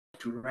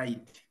to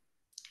write.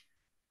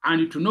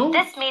 And to know...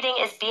 This meeting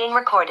is being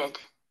recorded.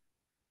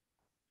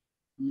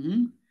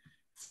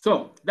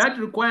 So that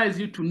requires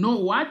you to know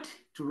what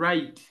to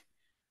write.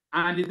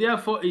 And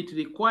therefore, it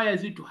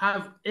requires you to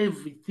have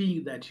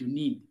everything that you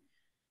need.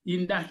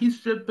 In the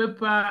history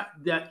paper,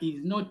 there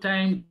is no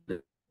time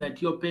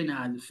that your pen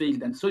has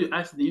failed. And so you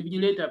ask the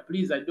invigilator,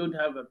 please, I don't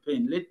have a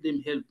pen. Let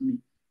them help me.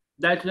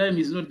 That time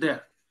is not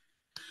there.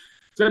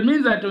 So it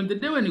means that on the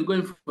day when you're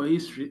going for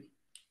history,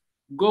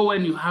 go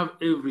when you have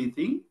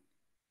everything.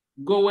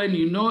 Go when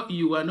you know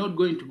you are not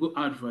going to go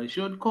out for a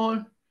short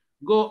call.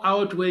 Go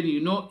out when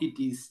you know it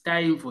is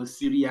time for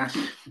serious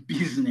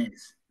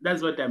business.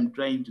 That's what I'm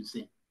trying to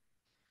say.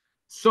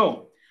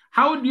 So,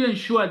 how do you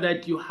ensure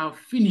that you have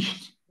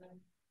finished?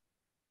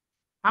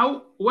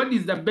 What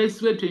is the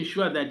best way to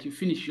ensure that you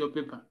finish your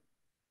paper?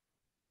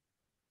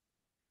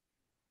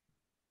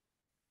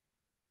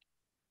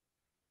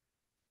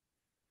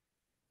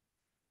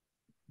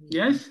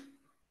 Yes?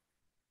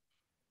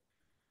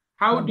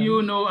 How do you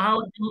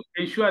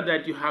ensure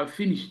that you have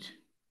finished?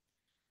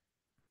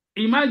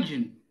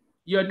 Imagine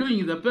you're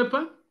doing the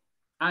paper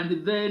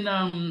and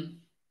then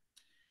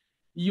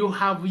you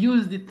have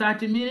used the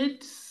 30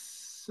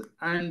 minutes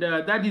and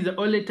that is the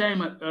only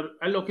time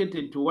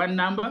allocated to one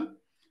number,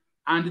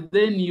 and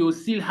then you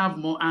still have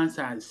more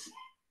answers.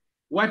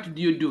 What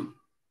do? Do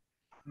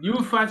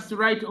you first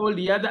write all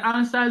the other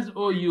answers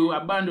or you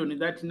abandon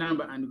that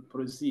number and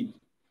proceed?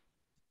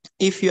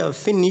 If you have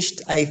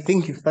finished, I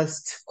think you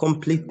first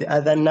complete the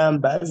other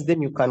numbers,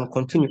 then you can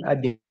continue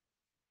adding.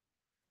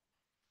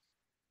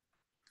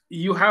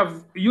 You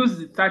have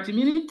used 30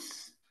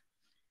 minutes.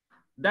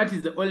 That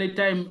is the only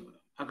time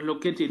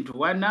allocated to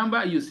one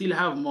number. You still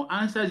have more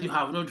answers. You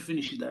have not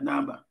finished the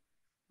number.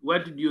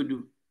 What do?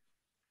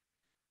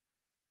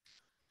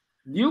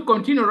 Do you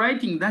continue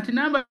writing that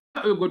number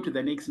or you go to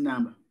the next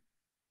number?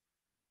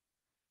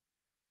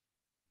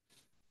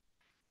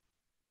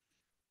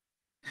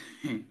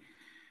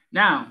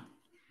 Now,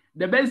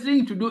 the best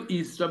thing to do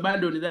is to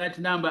abandon that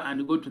number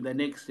and go to the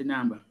next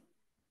number,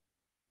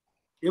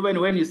 even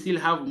when you still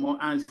have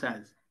more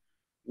answers.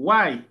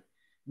 Why?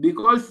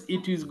 Because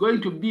it is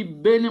going to be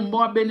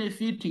more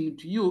benefiting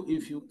to you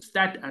if you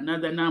start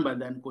another number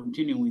than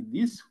continue with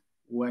this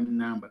one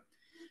number.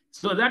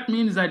 So that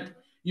means that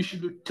you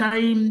should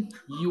time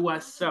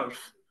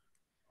yourself.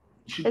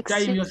 You should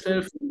time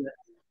yourself.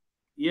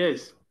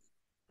 Yes.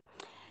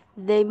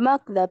 They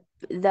mark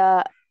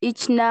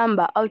each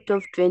number out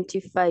of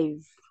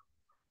 25.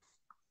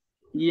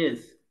 Yes.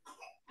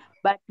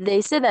 But they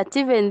say that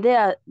even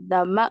there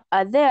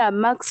are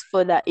marks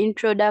for the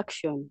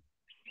introduction.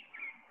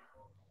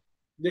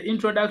 The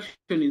introduction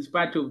is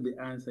part of the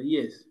answer,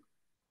 yes.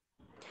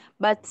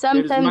 But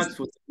sometimes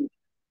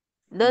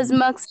those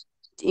marks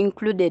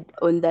included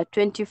on the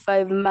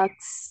 25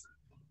 marks.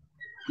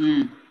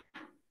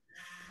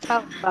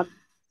 How come?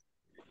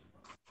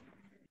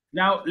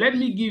 Now, let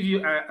me give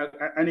you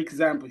an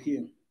example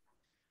here.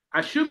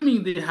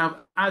 Assuming they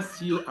have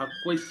asked you a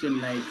question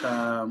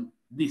like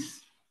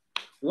this.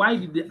 Why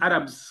did the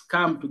Arabs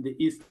come to the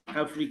East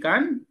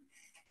African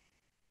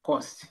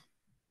coast?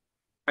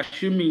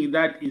 Assuming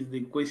that is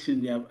the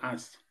question they have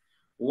asked.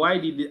 Why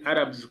did the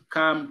Arabs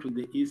come to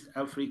the East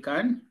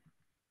African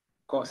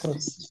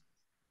coast?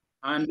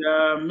 And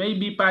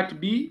maybe part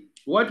B,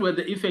 what were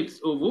the effects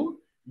of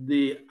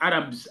the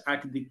Arabs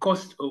at the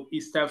coast of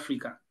East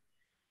Africa?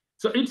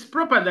 So it's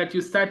proper that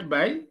you start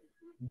by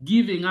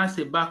giving us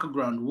a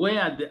background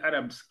where the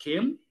Arabs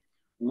came,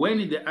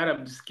 when the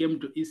Arabs came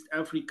to East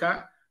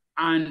Africa,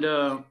 and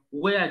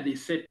where they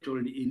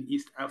settled in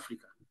East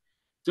Africa.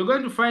 So you're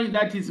going to find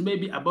that is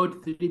maybe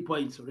about 3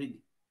 points already.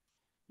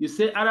 You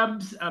say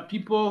Arabs are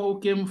people who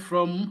came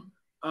from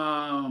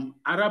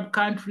Arab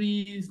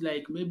countries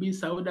like maybe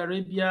Saudi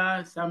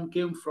Arabia, some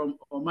came from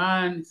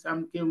Oman,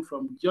 some came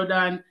from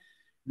Jordan.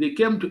 They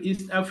came to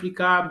East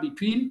Africa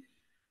between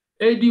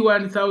AD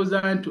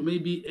 1000 to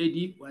maybe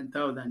AD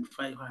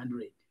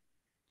 1500.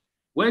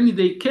 When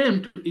they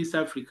came to East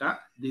Africa,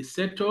 they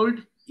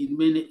settled in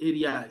many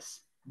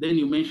areas. Then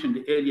you mentioned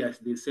the areas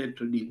they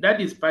settled in.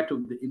 That is part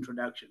of the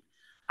introduction.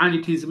 And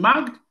it is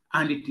marked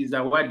and it is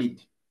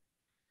awarded.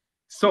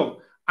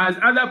 So as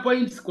other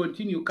points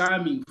continue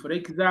coming, for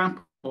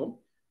example,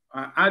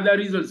 other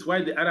reasons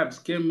why the Arabs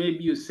came,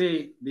 maybe you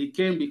say they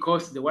came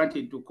because they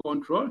wanted to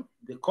control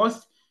the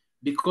coast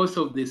because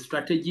of the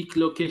strategic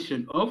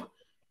location of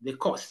the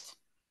coast.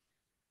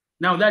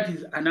 Now that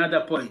is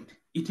another point.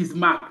 It is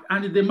marked,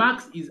 and the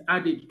marks is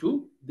added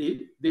to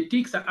the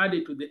ticks are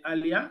added to the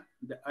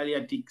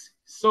earlier ticks.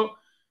 So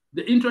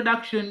the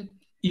introduction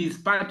is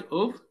part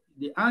of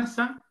the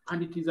answer,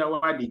 and it is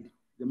awarded.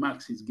 The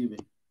marks is given.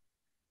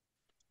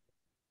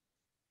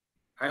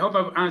 I hope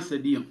I've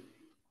answered you.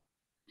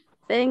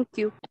 Thank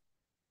you.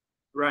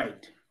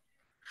 Right.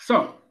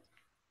 So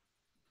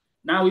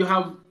now you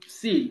have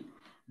seen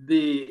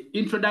the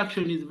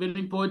introduction is very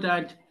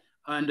important,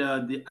 and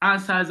the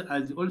answers,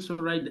 as you also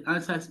write the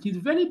answers, it is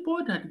very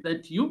important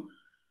that you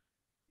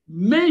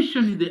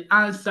mention the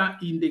answer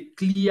in the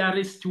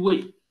clearest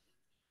way.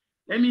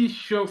 Let me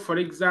show, for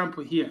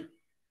example, here.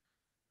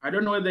 I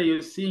don't know whether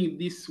you're seeing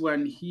this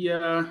one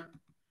here.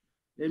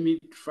 Let me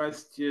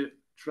first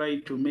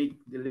try to make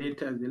the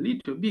letters a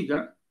little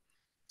bigger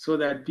so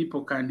that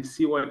people can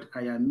see what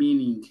I am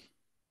meaning.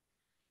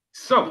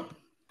 So,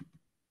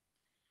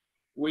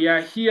 we are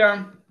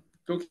here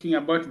talking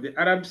about the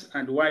Arabs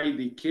and why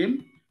they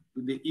came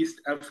to the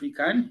East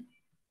African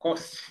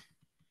coast.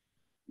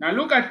 Now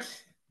look at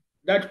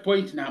that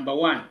point number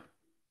 1.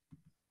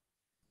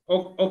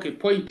 Okay,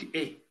 point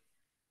A.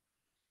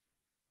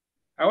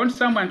 I want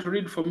someone to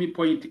read for me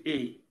point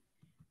A,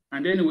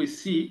 and then we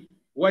see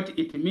what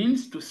it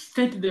means to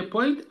state the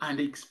point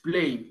and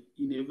explain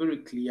in a very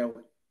clear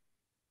way.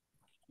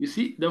 You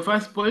see the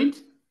first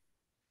point?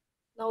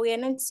 No, we are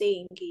not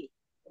saying it.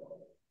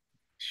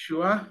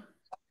 Sure.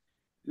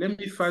 Let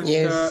me first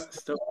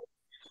stop.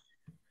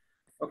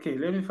 Okay,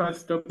 let me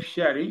first stop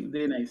sharing,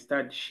 then I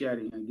start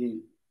sharing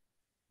again.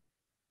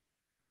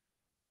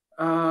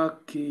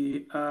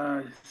 Okay,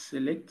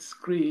 select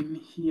screen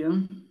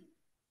here.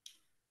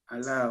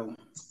 Allow.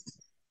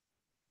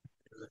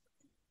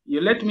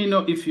 You let me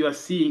know if you are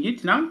seeing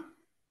it now.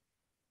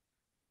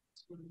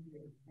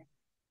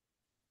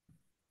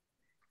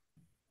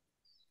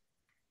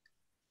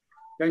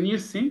 Can you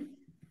see?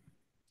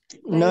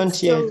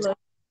 Not yet.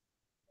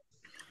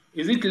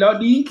 Is it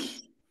loading?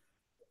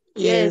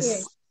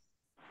 Yes.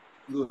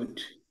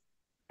 Good.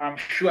 I'm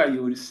sure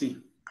you will see.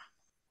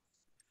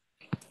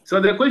 So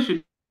the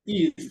question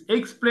is,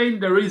 explain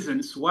the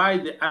reasons why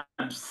the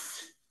Arabs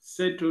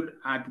settled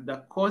at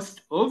the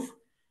coast of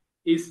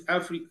East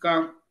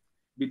Africa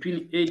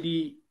between AD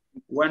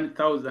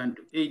 1000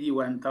 to AD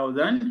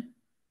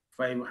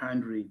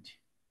 1500.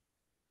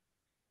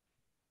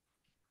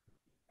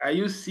 Are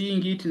you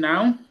seeing it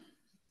now?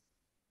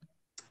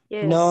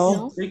 Yes.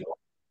 No.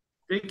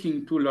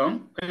 Taking too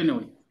long.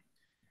 Anyway,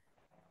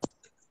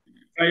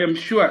 I am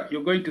sure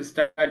you're going to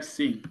start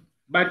seeing.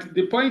 But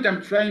the point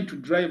I'm trying to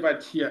drive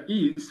at here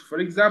is, for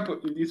example,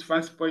 in this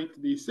first point,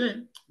 they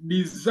say,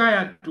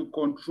 desire to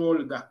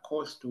control the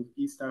coast of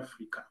East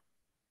Africa.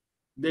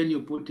 Then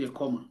you put a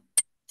comma.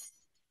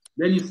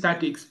 Then you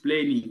start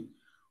explaining,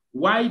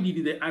 why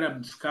did the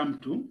Arabs come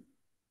to,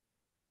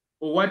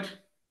 or what,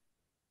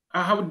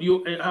 how do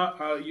you,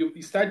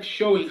 you start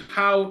showing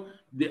how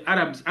the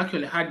Arabs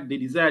actually had the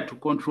desire to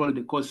control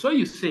the coast. So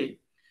you say,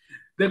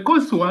 the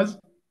coast was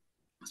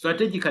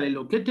strategically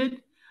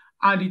located,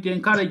 and it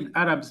encouraged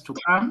Arabs to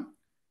come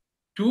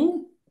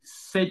to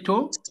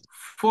settle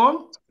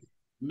for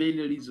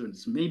many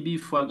reasons. Maybe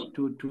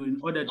in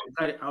order to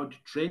carry out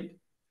trade.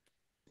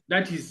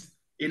 That is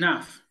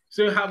enough.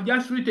 So you have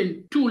just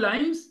written 2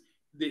 lines.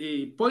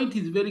 The point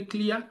is very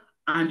clear,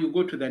 and you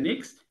go to the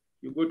next.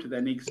 You go to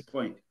the next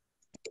point.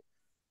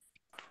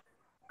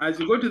 As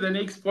you go to the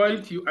next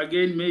point, you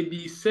again may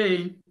be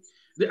saying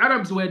the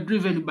Arabs were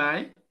driven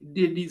by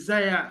the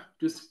desire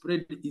to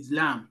spread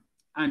Islam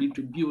and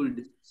to build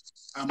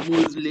a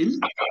Muslim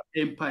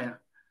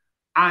empire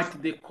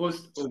at the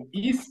coast of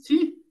East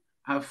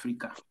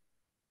Africa.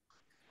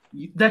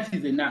 That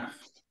is enough.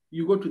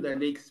 You go to the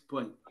next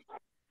point.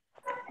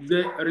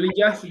 The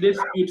religious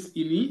disputes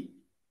in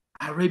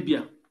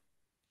Arabia.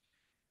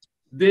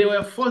 They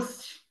were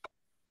forced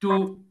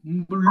to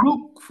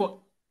look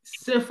for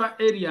safer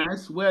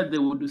areas where they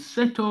would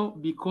settle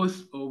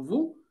because of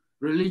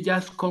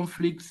religious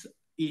conflicts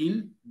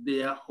in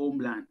their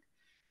homeland.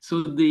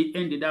 So they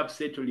ended up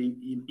settling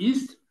in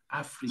East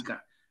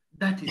Africa.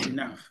 That is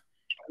enough.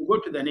 You go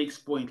to the next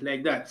point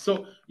like that.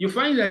 So you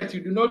find that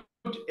you do not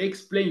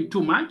explain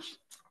too much,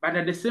 but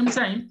at the same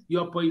time,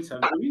 your points are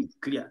very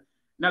clear.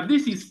 Now,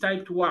 this is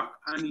typed work,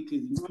 and it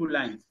is in 2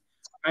 lines.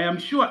 I am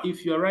sure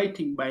if you're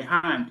writing by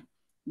hand,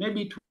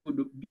 maybe it would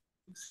be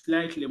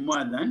slightly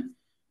more than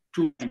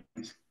 2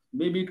 lines.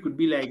 Maybe it could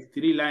be like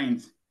 3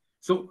 lines.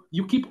 So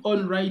you keep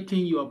on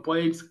writing your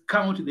points,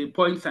 count the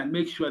points, and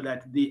make sure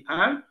that they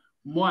are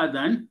more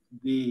than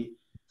the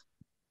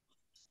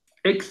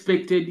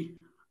expected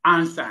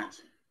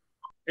answers.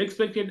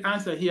 Expected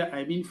answer here,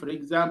 I mean, for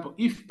example,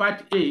 if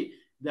part A,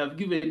 they have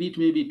given it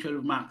maybe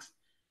 12 marks,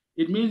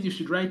 it means you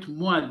should write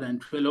more than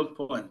 12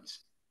 points,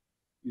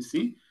 you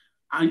see,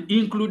 and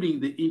including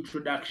the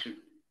introduction.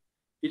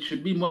 It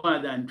should be more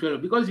than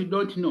 12 because you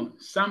don't know.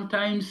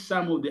 Sometimes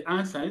some of the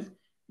answers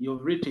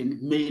you've written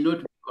may not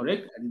be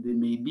correct and they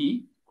may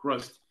be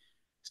crossed.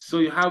 So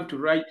you have to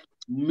write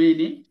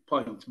many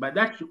points, but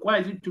that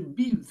requires you to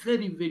be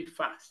very, very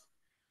fast.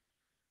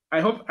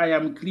 I hope I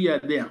am clear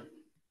there.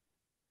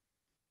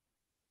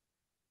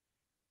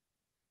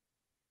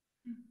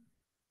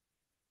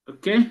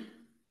 Okay.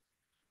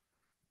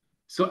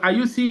 So are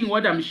you seeing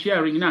what I'm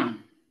sharing now?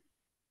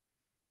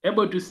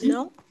 Able to see?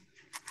 No.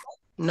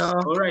 No.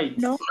 All right.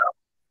 No.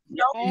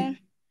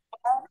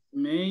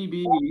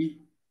 Maybe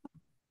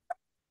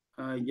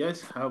I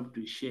just have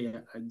to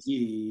share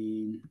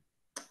again.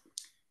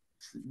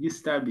 It's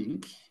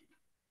disturbing.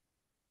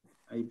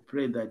 I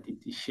pray that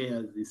it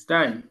shares this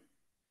time.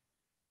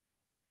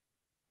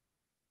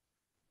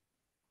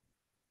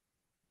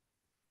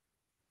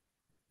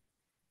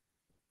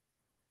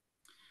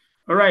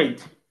 All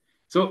right.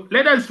 So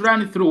let us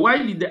run through why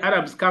did the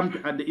Arabs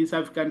come at the East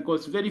African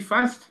coast very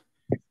fast,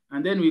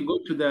 and then we go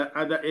to the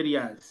other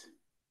areas.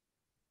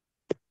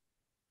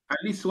 At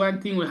least one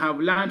thing we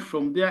have learned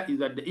from there is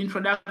that the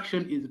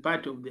introduction is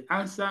part of the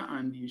answer,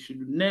 and you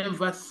should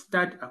never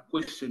start a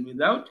question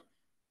without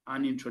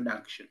an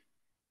introduction.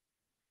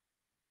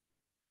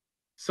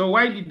 So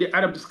why did the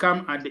Arabs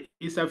come at the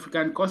East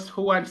African coast?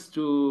 Who wants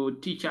to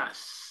teach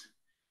us?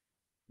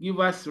 Give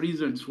us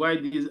reasons why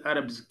these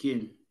Arabs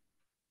came.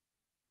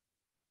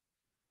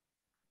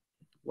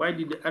 Why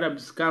did the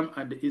Arabs come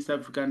at the East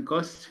African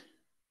coast?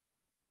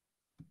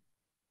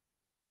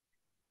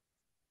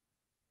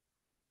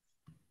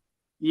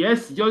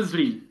 Yes,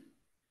 Jocelyn.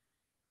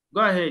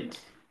 Go ahead.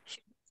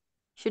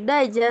 Should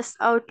I just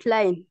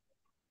outline?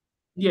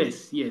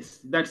 Yes,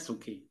 that's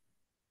okay.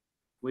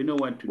 We know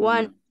what to do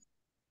One,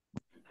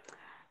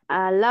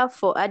 now. love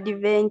for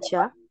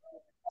adventure.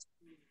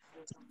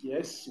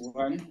 Yes,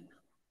 one.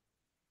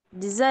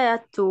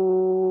 Desire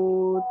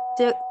to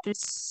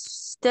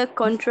take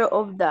control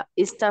of the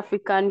East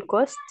African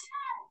coast.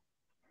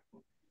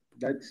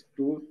 That's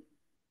two.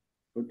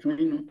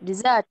 Continue.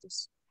 Desire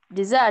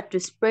to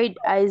spread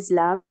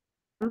Islam.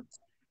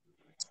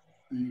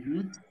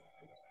 Continue.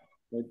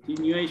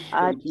 Continue.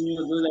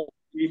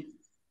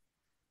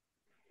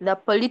 The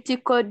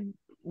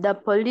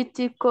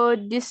political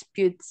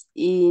disputes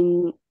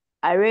in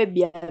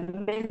Arabia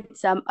made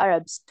some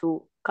Arabs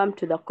to come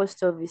to the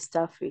coast of East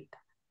Africa.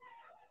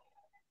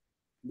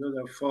 Those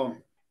are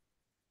four.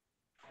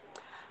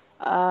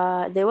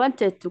 They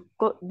wanted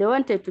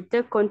to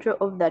take control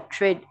of the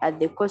trade at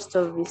the coast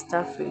of East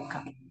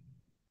Africa.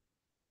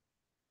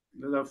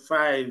 Those are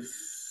five.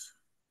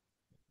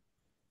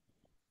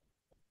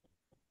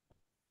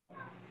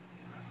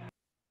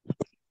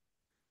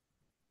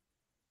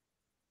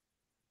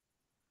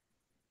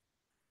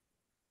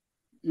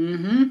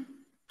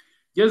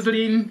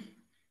 Jocelyn,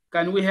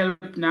 can we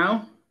help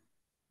now?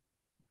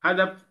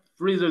 Other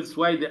reasons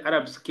why the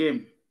Arabs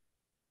came.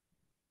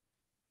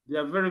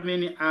 There are very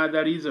many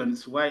other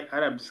reasons why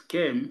Arabs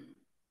came.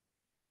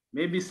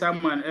 Maybe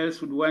someone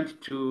else would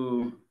want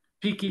to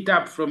pick it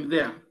up from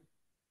there.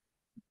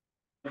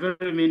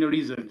 Very many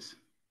reasons.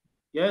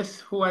 Yes,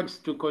 who wants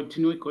to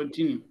continue?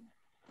 Continue.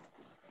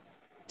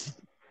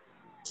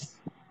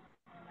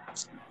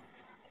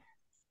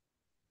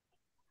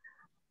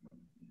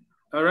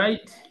 All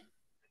right.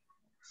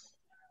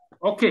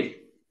 Okay.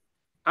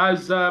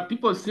 As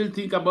people still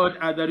think about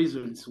other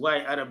reasons why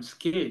Arabs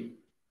came,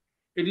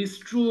 it is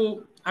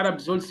true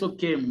Arabs also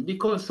came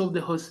because of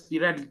the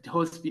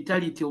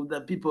hospitality of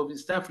the people of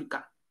East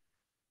Africa.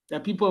 The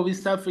people of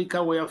East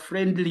Africa were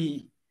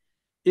friendly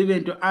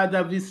even to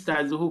other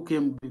visitors who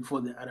came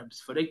before the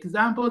Arabs. For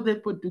example, the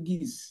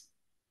Portuguese.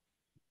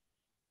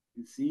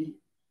 You see,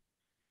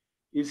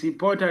 it's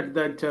important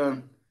that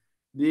to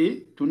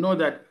know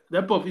that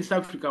the people of East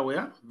Africa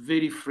were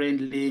very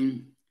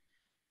friendly.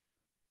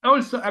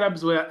 Also,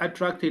 Arabs were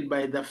attracted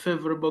by the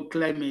favorable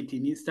climate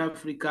in East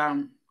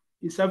Africa.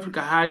 East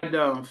Africa had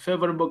a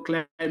favorable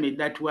climate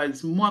that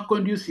was more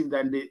conducive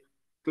than the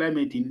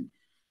climate in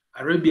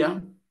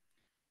Arabia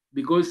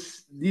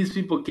because these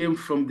people came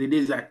from the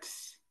desert.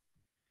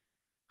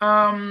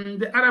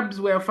 The Arabs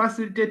were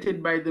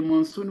facilitated by the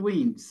monsoon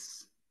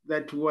winds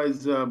that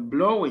was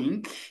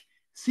blowing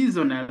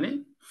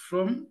seasonally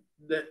from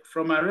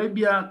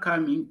Arabia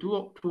coming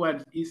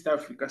towards East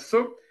Africa.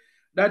 So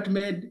that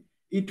made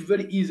it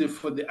very easy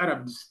for the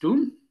Arabs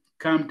to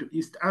come to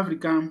East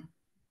Africa.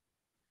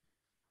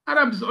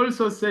 Arabs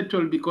also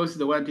settled because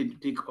they wanted to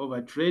take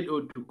over trade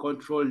or to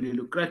control the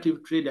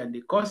lucrative trade at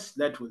the coast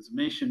that was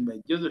mentioned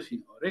by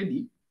Josephine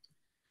already.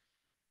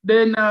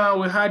 Then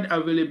we had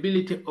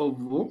availability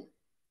of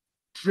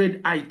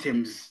trade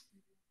items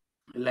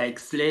like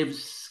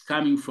slaves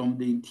coming from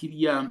the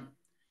interior.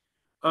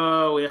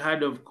 We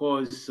had, of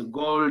course,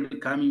 gold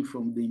coming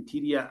from the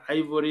interior,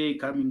 ivory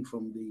coming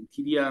from the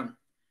interior.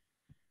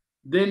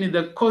 Then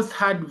the coast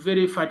had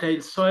very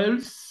fertile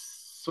soils.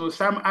 So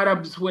some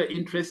Arabs who were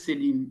interested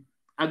in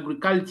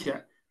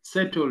agriculture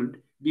settled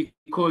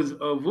because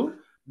of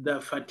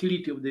the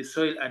fertility of the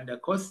soil at the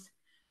coast.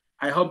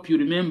 I hope you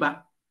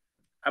remember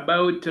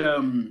about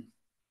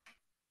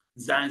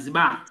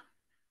Zanzibar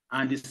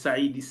and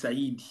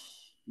Said,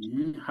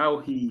 how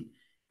he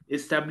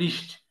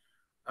established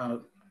a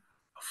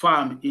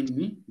farm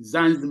in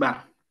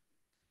Zanzibar.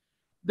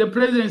 The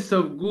presence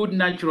of good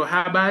natural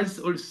harbors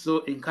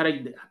also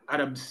encouraged the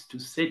Arabs to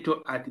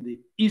settle at the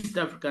East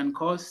African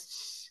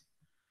coast.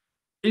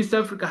 East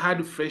Africa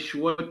had fresh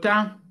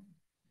water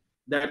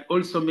that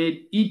also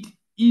made it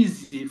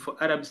easy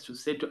for Arabs to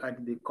settle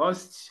at the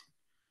coast.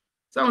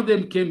 Some of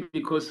them came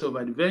because of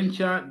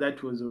adventure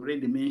that was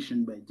already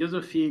mentioned by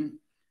Josephine.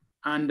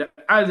 And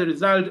as a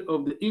result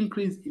of the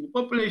increase in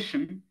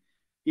population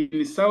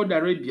in Saudi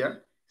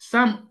Arabia,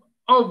 some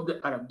of the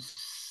Arabs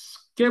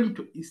came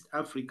to East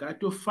Africa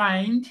to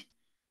find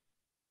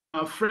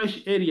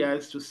fresh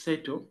areas to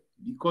settle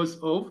because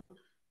of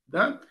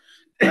the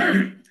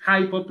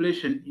high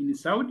population in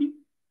Saudi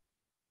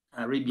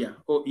Arabia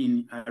or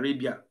in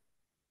Arabia.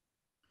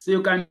 So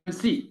you can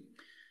see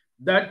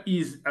that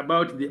is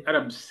about the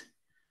Arabs.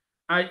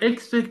 I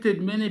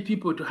expected many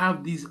people to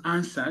have these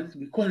answers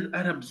because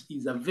Arabs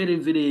is a very,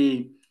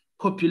 very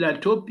popular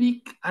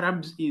topic.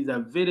 Arabs is a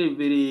very,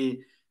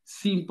 very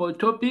simple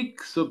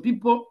topic. So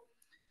people,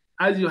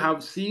 as you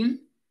have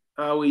seen,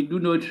 we do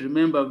not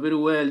remember very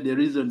well the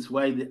reasons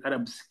why the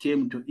Arabs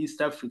came to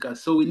East Africa.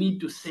 So we need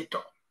to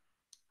settle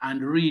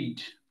and read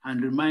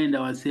and remind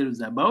ourselves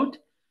about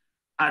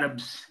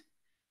Arabs.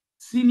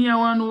 Senior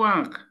one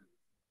work,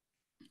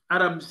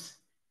 Arabs,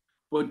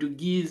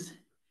 Portuguese,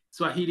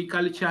 Swahili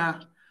culture,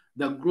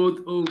 the growth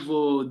of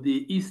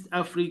the East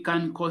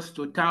African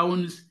coastal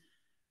towns.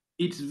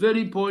 It's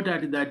very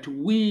important that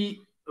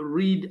we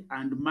read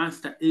and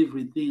master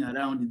everything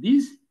around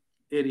these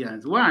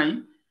areas. Why?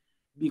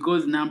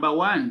 Because number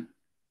one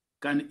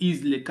can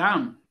easily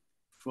come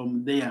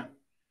from there.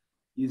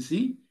 You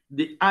see,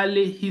 the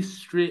early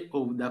history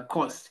of the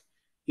coast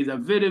is a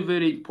very,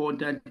 very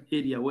important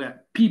area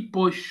where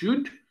people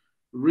should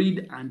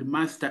read and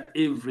master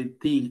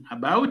everything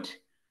about.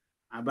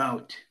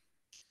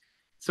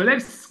 So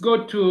let's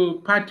go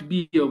to part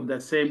B of the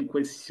same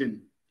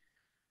question.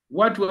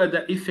 What were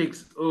the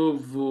effects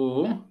of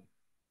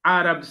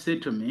Arab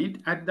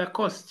settlement at the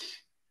coast?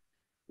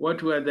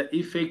 What were the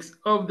effects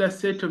of the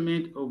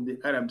settlement of the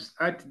Arabs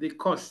at the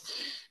coast?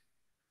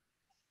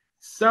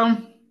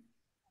 Some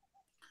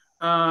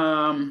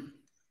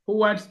who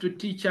wants to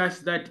teach us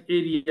that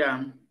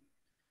area,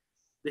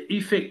 the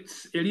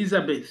effects,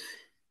 Elizabeth?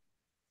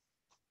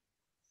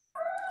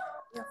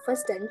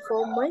 First and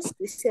foremost,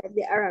 we see that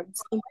the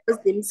Arabs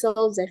imposed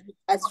themselves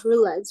as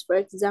rulers. For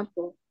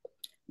example,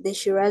 the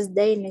Shiraz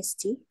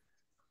dynasty.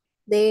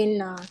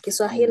 Then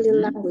Kiswahili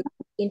language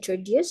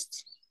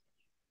introduced.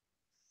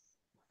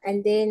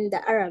 And then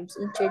the Arabs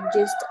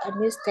introduced a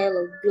new style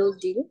of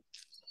building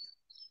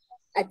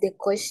at the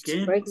coast.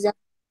 Okay. For example,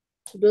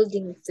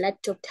 building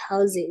flat-topped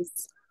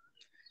houses.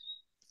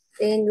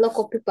 Then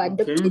local people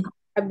adopted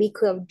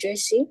Arabic way of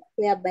dressing,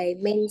 whereby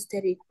men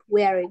started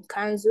wearing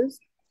kanzus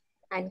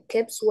and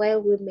capes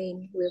while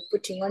women were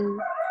putting on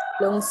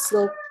long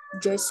slope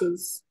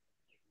dresses.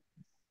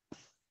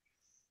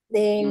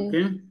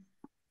 Then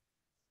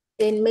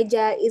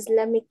major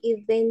Islamic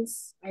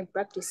events and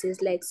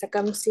practices like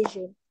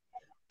circumcision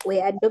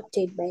were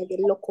adopted by the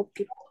local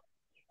people.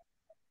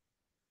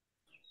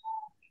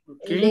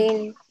 And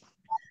then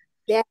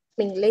their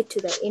coming led to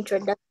the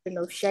introduction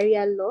of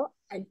Sharia law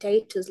and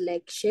titles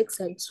like Sheikhs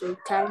and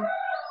Sultan.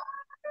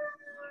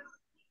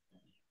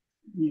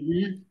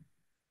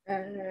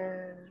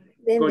 Then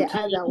the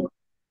other one,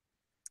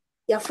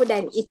 the food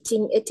and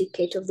eating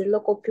etiquette of the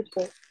local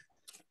people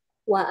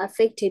were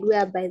affected,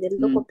 whereby the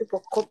local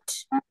people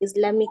copied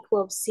Islamic way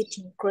of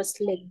sitting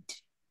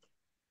cross-legged.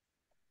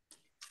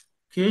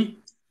 Okay,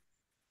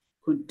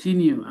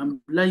 continue.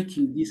 I'm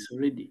liking this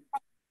already.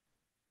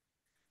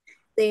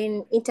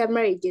 Then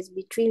intermarriages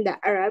between the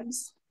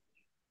Arabs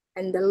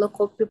and the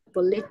local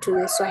people led to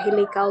the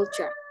Swahili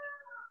culture.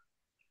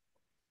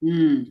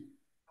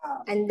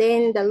 And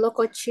then the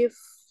local chief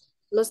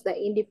lost the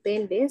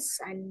independence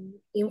and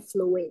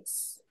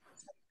influence.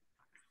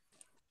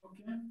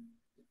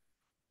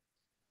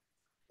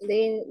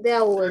 Then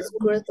there was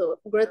growth of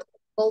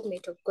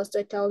involvement of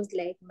coastal towns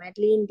like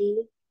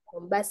Malindi,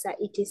 Mombasa,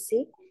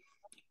 etc.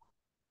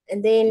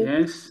 And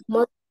then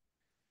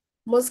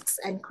mosques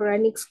and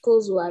Quranic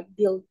schools were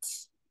built.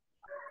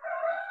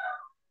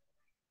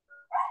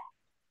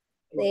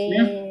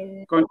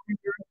 Then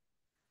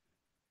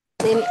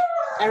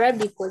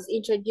Arabic was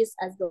introduced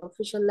as the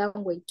official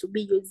language to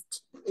be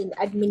used in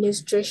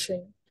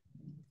administration.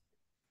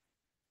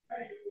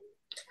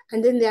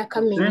 And then they are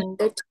coming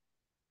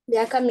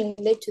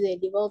led to the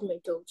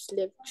development of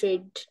slave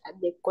trade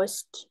at the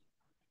coast.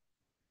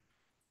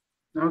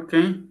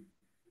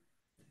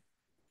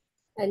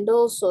 And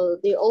also,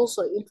 they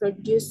also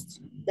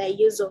introduced the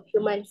use of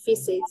human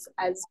feces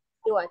as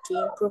manure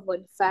to improve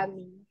on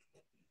farming.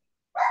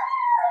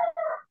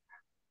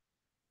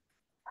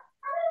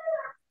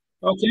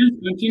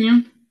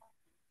 Continue.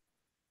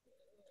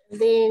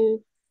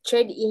 Then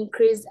trade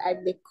increased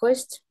at the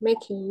coast,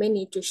 making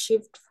many to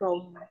shift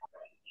from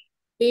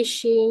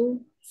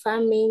fishing,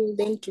 farming,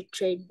 then to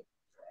trade.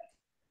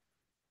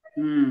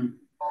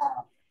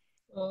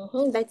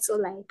 That's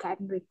all I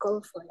can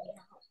recall for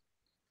now.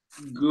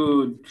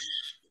 Good.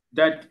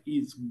 That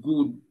is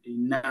good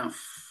enough.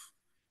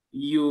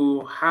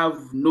 You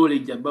have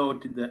knowledge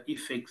about the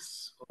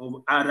effects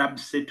of Arab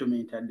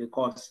settlement at the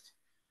coast.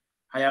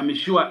 I am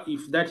sure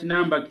if that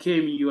number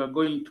came, you are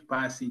going to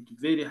pass it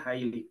very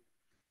highly.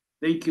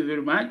 Thank you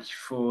very much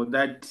for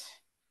that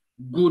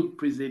good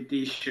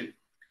presentation.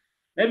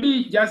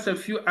 Maybe just a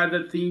few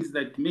other things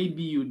that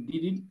maybe you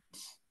didn't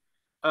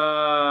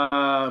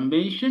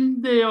mention.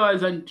 There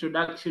was an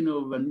introduction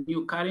of a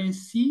new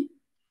currency.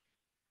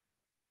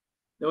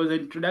 There was an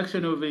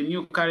introduction of a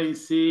new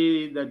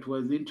currency that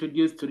was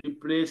introduced to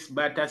replace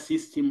barter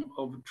system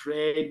of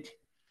trade.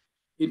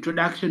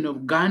 Introduction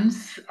of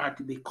guns at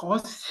the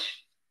coast.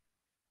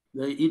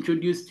 They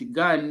introduced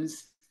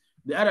guns.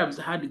 The Arabs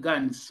had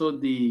guns, so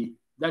the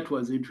that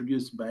was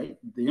introduced by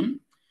them.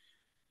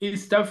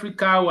 East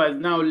Africa was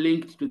now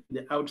linked to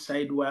the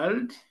outside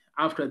world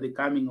after the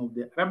coming of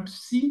the Arab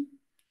Sea.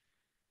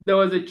 There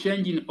was a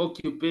change in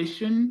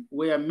occupation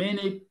where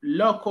many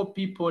local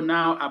people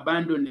now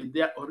abandoned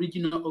their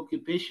original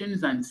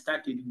occupations and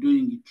started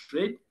doing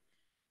trade.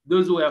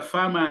 Those who were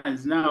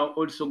farmers now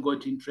also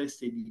got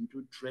interested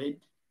into trade.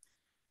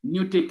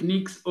 New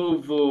techniques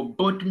of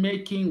boat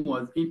making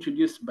was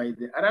introduced by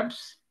the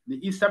Arabs. The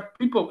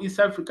people of East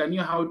Africa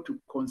knew how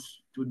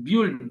to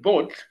build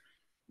boats,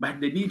 but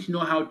they didn't know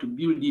how to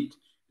build it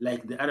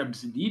like the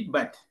Arabs did,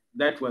 but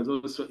that was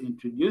also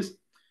introduced.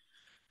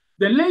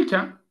 Then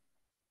later,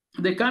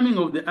 the coming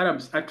of the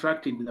Arabs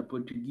attracted the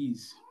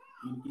Portuguese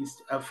in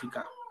East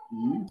Africa.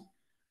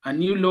 A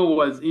new law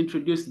was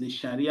introduced, the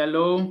Sharia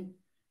law.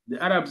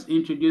 The Arabs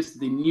introduced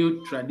the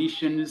new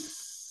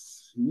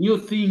traditions, new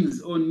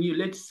things, or new,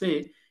 let's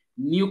say,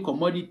 new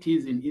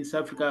commodities in East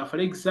Africa. For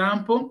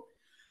example,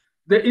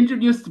 they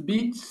introduced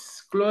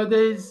beads,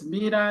 clothes,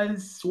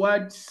 mirrors,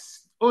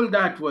 swords, all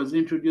that was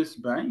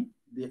introduced by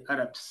the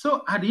Arabs.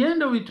 So at the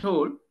end of it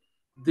all,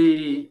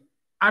 the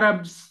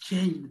Arabs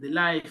changed the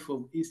life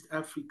of East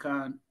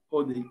Africa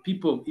or the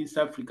people of East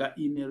Africa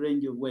in a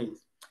range of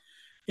ways,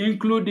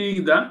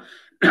 including the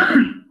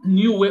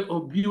new way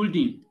of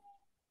building.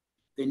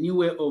 The new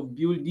way of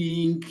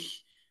building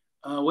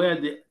where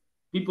the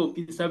people of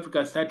East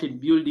Africa started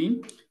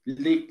building,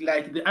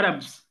 like the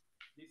Arabs,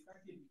 they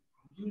started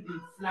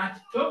building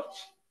flat-topped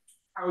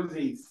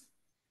houses,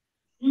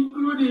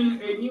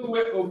 including a new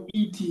way of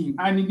eating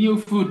and new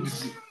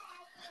foods.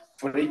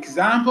 For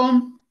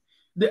example,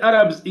 the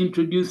Arabs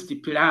introduced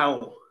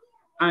pilau,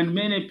 and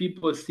many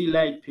people still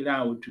like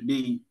pilau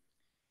today.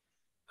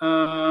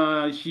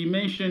 She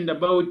mentioned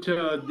about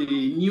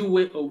the new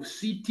way of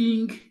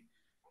sitting.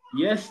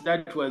 Yes,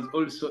 that was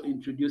also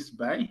introduced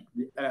by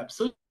the Arabs.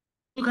 So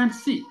you can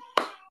see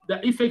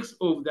the effects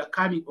of the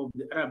coming of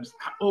the Arabs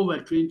are over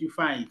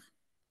 25,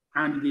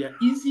 and they are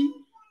easy,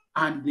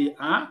 and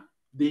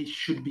they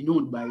should be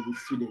known by the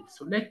students.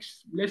 So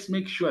let's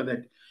make sure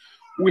that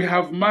we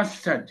have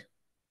mastered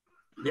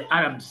the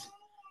Arabs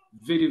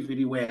very,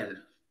 very well.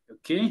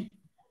 Okay,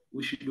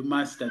 we should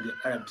master the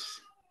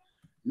Arabs.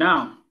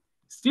 Now,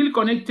 still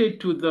connected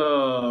to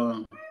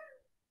the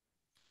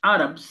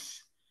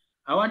Arabs,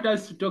 I want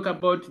us to talk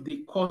about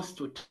the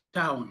coastal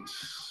towns.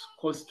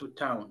 Coastal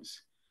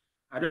towns.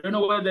 I don't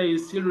know whether you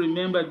still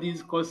remember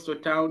these coastal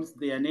towns,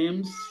 their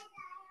names.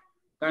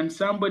 Can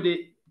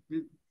somebody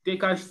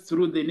take us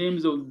through the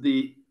names of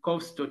the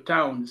coastal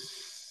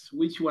towns?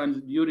 Which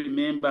ones do you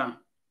remember?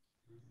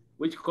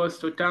 Which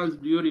coastal towns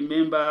do you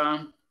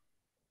remember?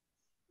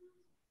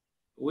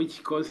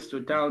 Which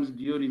coastal towns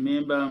do you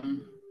remember?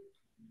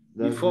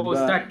 Before we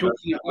start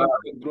talking about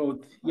the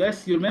growth.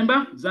 Yes, you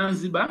remember?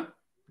 Zanzibar?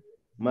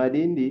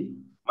 Malindi.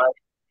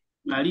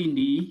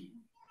 Malindi.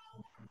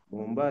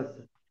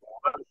 Mombasa.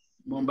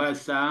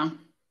 Mombasa.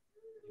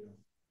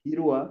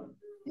 Kilwa.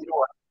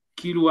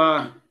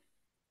 Kilwa.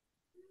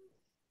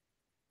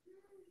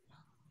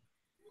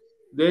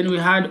 Then we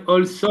had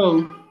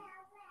also,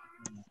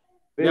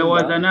 there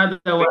was another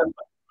one.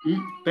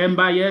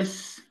 Pemba,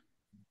 yes.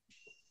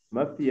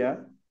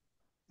 Mafia.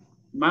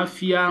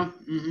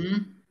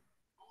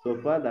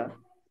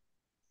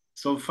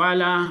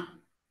 Sofala.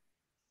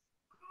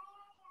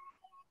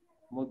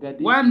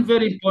 Mogadishu. One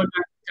very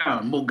important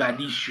town,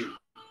 Mogadishu.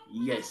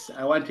 Yes,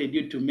 I wanted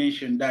you to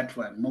mention that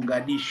one,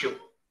 Mogadishu.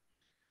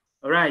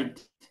 All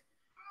right.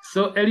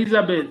 So,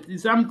 Elizabeth,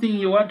 is something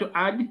you want to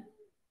add?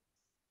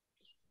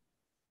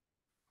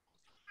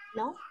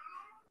 No.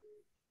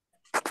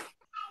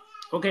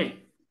 Okay.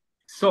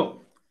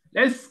 So,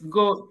 let's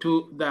go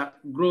to the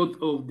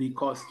growth of the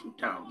coastal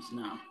towns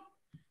now.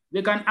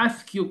 They can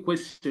ask you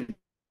questions.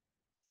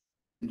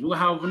 We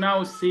have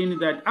now seen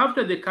that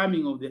after the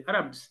coming of the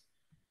Arabs,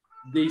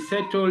 they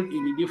settled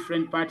in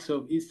different parts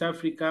of East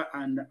Africa,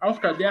 and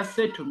after their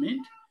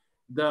settlement,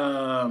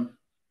 the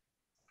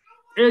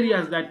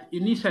areas that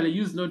initially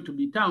used not to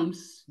be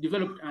towns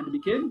developed and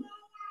became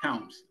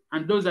towns.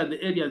 And those are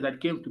the areas that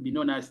came to be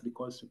known as the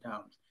coastal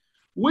towns.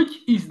 Which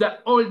is the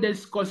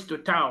oldest coastal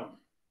town?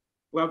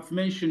 We have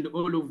mentioned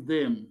all of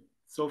them.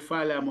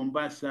 Sofala,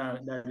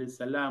 Mombasa, Dar es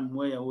Salaam,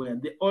 where.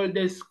 The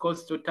oldest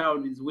coastal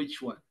town is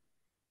which one?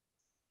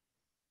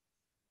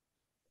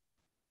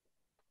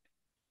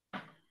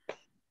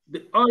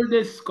 The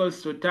oldest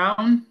coastal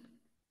town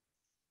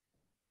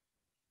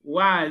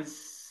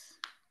was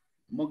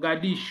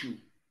Mogadishu.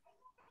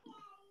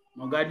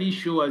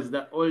 Mogadishu was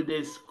the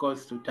oldest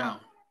coastal town.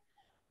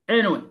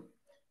 Anyway,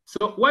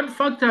 so what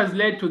factors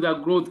led to the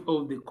growth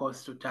of the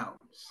coastal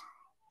towns?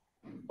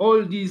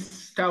 All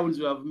these towns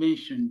we have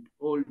mentioned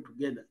all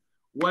together,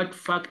 what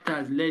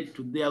factors led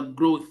to their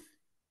growth?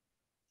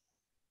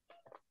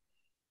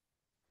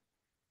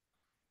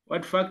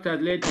 What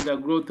factors led to the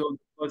growth of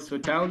coastal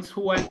towns?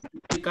 Who wants to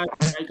take us?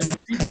 I can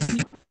see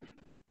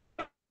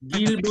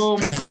Gilbo.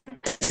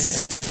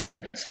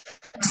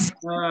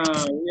 We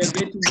are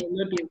getting a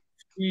lot of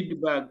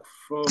feedback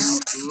from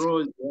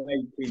Rose,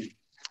 I think.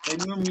 Can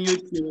you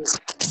mute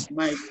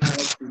mic up.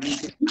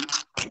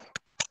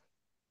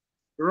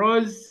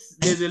 Rose,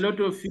 there's a lot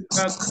of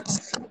feedback.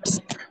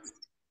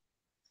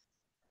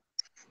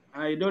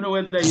 I don't know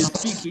whether you're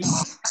speaking.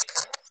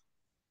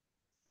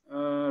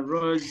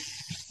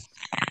 Rose,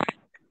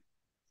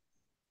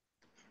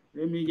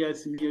 let me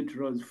just mute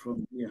Rose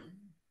from here.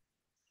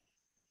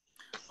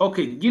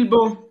 Okay,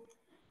 Gilbo,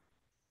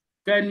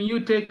 can you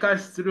take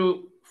us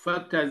through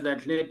factors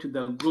that led to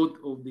the growth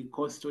of the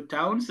coastal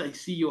towns? I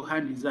see your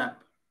hand is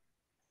up.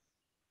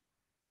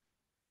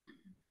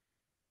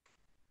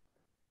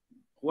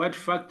 What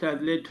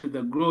factors led to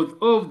the growth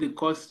of the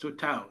coastal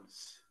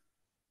towns?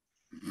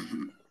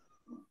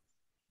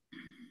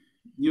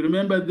 You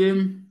remember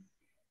them?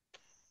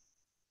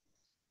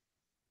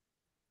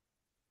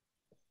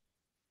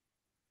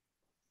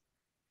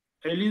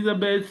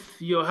 Elizabeth,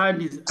 your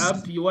hand is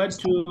up. You want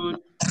to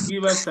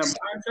give us some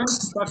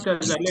answers,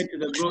 factors that led to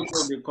the growth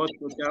of the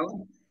coastal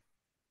town?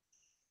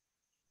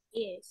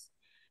 Yes.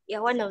 Yeah,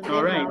 one of them,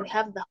 All right. we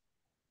have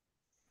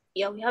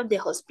the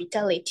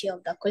hospitality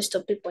of the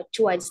coastal people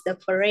towards the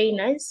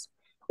foreigners,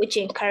 which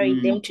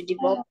encouraged them to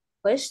develop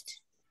the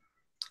coast.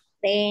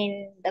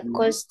 Then the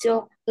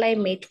coastal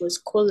climate was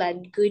cool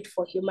and good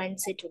for human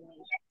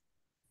settlement.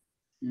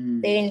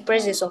 Then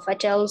presence of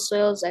fertile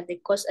soils at the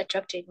coast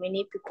attracted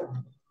many people.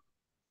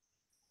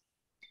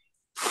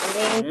 And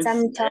then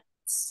some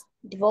towns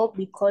developed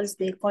because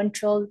they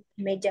controlled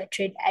major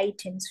trade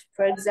items.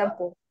 For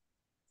example,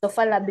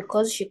 Sofala,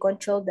 because she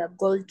controlled the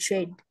gold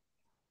trade.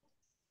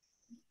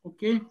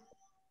 Okay.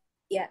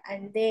 Yeah,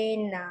 and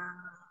then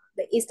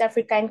the East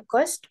African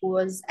coast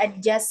was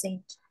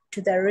adjacent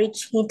to the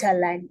rich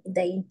hinterland in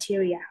the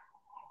interior.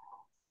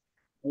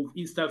 Of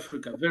East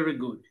Africa, very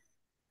good.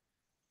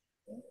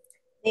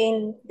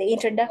 Then the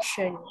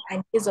introduction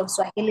and use of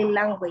Swahili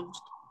language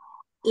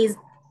is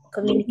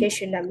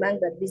communication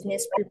among the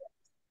business people.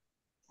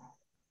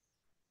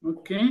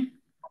 Okay.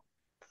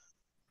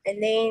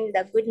 And then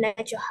the good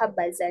natural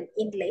harbors and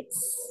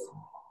inlets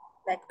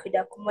that could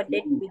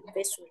accommodate big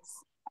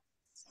vessels.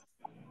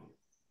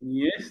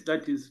 Yes,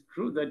 that is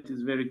true. That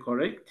is very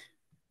correct.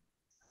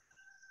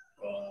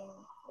 And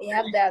we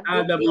have the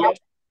good The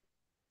leadership.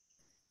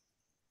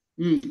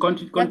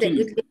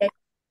 Continue.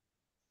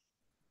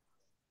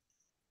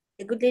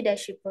 The good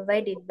leadership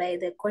provided by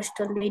the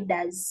coastal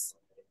leaders.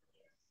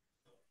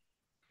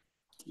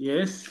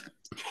 Yes.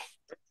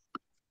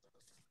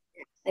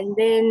 And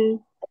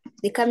then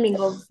the coming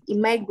of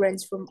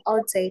immigrants from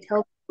outside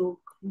helped to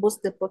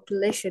boost the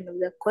population of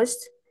the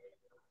coast.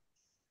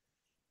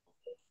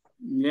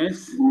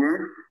 Yes.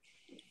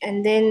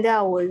 And then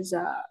there was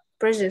a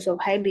presence of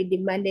highly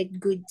demanded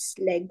goods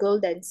like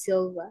gold and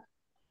silver.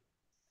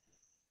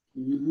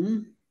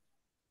 And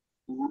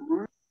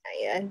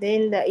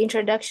then the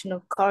introduction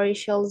of cowrie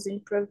shells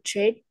improved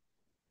trade.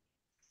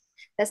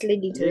 That's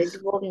leading to the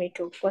development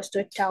of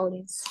coastal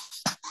towns.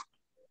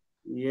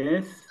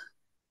 Yes.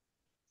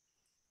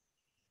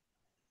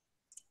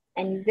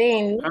 And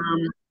then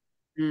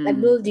the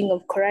building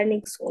of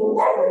Quranic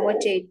schools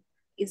promoted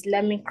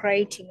Islamic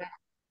writing.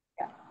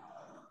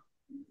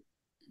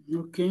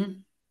 Okay.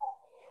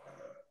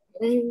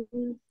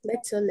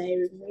 That's all I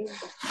remember.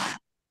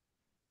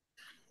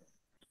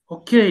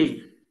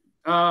 Okay.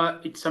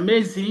 It's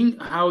amazing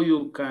how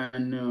you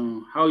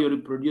can how you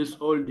reproduce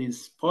all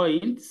these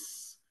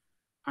points,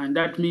 and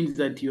that means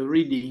that you're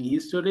reading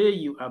history,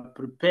 you are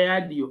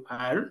prepared, you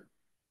are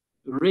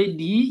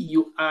ready,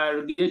 you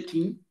are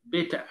getting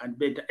better and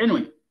better.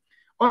 Anyway,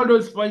 all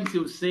those points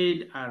you've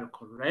said are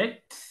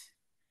correct.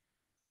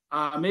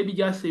 Maybe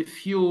just a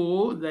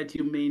few that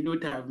you may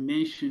not have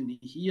mentioned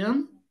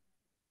here.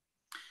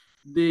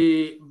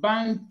 The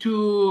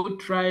Bantu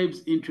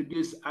tribes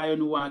introduced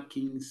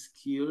ironworking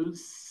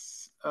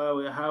skills.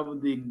 We have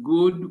the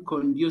good,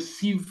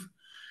 conducive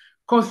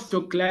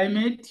coastal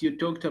climate. You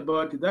talked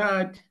about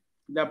that.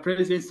 The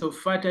presence of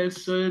fertile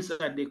soils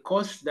at the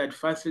coast that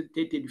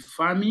facilitated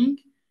farming,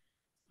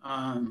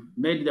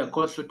 made the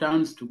coastal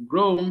towns to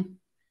grow.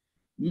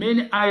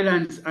 Many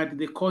islands at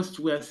the coast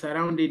were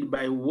surrounded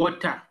by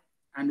water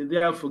and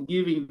therefore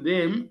giving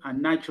them a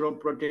natural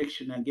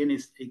protection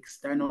against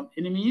external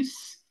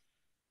enemies.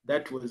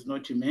 That was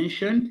not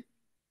mentioned.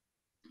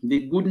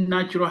 The good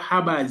natural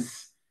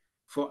harbors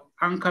for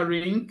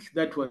anchoring,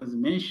 that was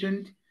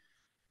mentioned.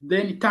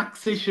 Then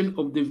taxation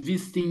of the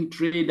visiting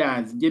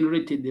traders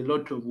generated a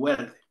lot of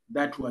wealth.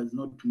 That was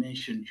not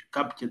mentioned.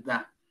 Capture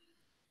that.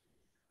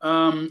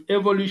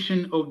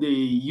 Evolution of the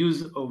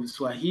use of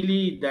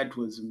Swahili, that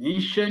was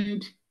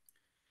mentioned.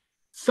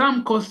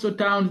 Some coastal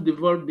towns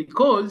developed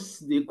because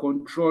they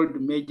controlled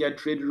major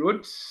trade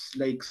routes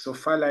like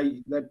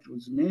Sofala, that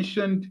was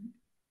mentioned.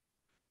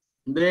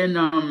 Then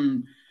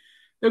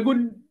a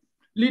good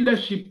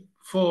leadership,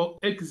 for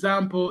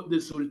example, the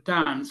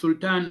Sultan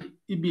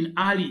Ibn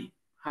Ali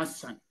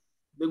Hassan,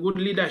 the good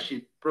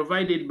leadership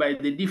provided by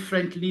the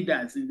different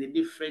leaders in the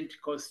different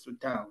coastal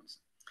towns.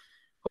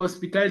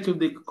 Hospitality of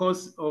the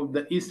coast of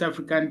the East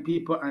African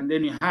people, and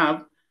then you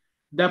have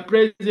the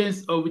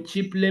presence of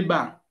cheap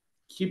labor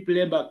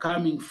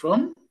coming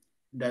from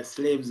the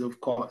slaves,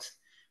 of course.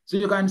 So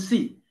you can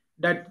see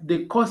that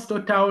the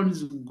coastal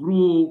towns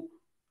grew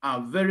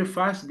very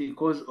fast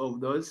because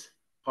of those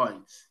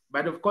points.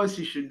 But of course,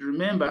 you should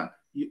remember,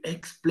 you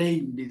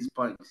explain these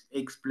points,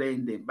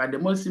 explain them. But the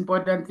most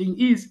important thing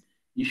is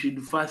you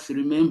should first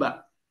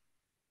remember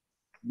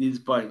these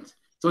points.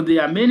 So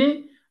there are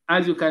many,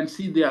 as you can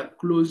see, they are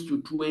close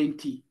to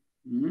 20.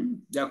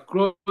 They are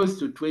close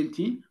to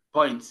 20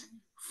 points,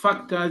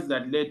 factors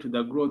that led to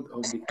the growth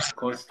of the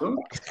coastal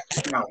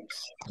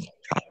towns.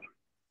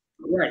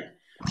 Right.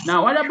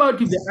 Now, what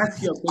about if they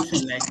ask you a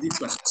question like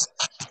this one?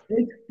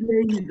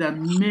 Explain the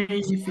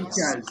main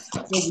features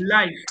of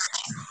life.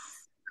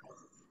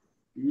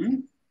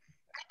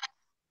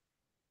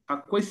 A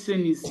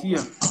question is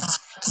here.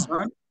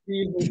 One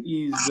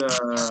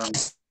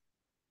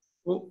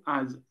who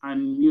has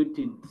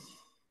unmuted.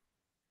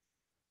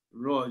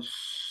 Rose.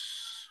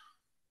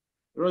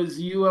 Rose,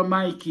 your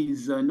mic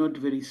is not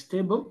very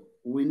stable.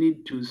 We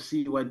need to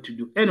see what to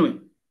do. Anyway,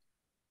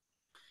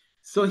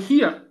 so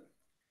here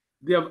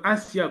they have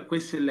asked you a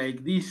question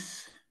like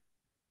this,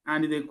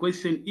 and the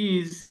question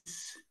is,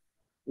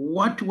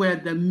 what were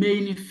the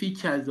main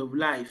features of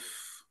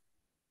life?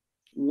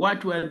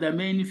 What were the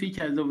main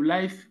features of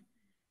life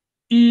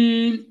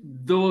in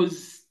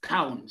those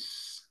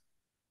towns?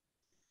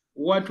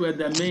 What were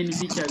the main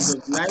features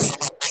of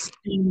life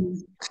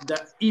in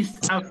the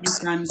East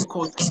African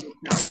coastal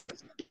towns?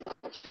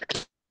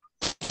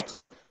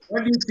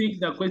 What do you think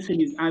the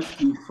question is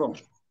asking for?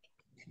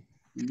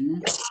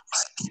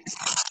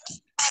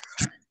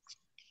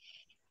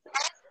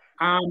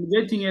 I'm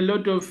getting a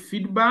lot of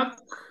feedback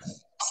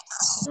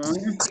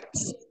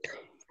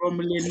from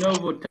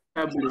Lenovo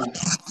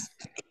tablets.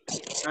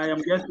 I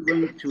am just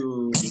going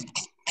to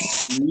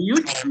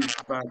mute this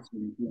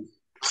person here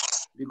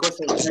because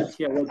I can't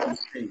hear what he's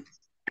saying.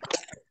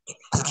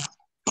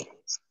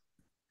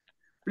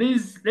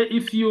 Please,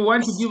 if you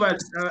want to give us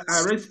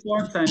a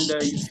response and you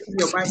feel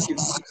your mic is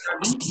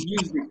disturbing,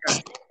 use the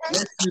chat.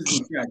 Let's use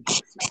the chat.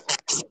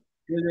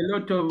 There's a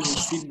lot of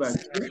feedback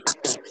here.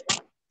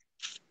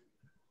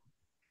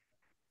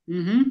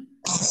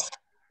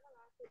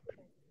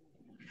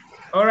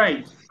 All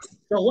right.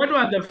 So what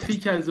were the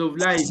features of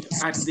life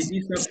at the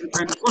East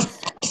African coast?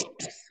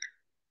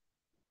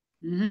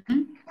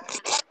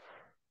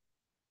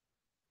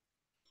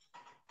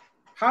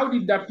 How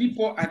did the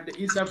people at the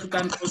East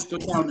African coastal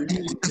town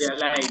live their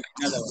life?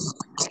 In other words,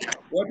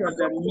 what were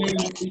the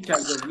main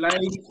features of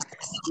life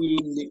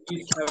in the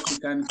East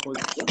African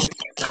coastal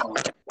town?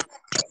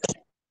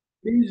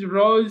 Please,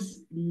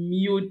 Rose,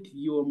 mute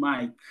your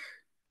mic.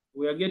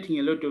 We are getting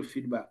a lot of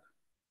feedback.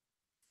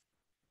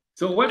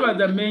 So what were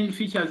the main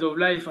features of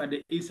life at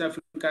the East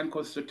African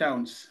coastal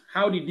towns?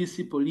 How did these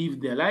people live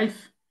their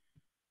life?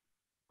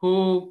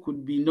 Who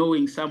could be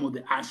knowing some of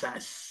the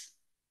answers?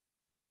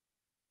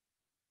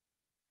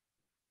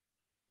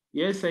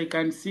 Yes, I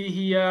can see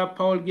here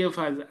Paul gave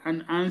us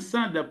an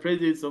answer. The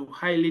presence of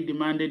highly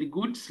demanded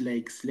goods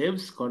like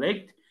slaves,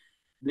 correct.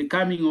 The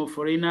coming of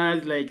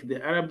foreigners like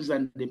the Arabs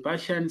and the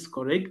Persians,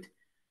 correct.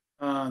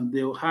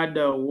 They had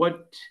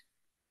what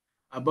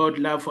about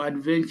love for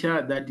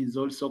adventure? That is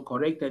also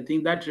correct. I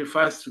think that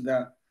refers to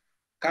the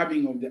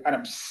coming of the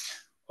Arabs.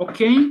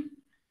 Okay.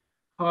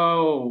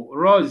 Oh,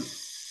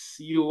 Rose,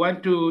 you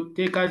want to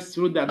take us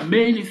through the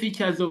main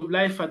features of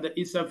life at the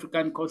East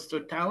African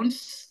coastal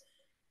towns?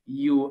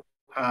 You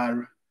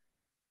are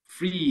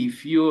free.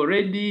 If you're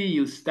ready,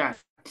 you start.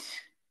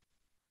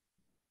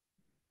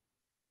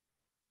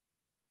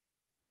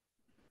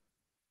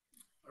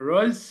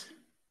 Rose,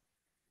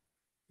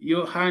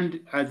 your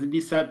hand has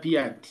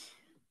disappeared.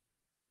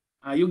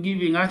 Are you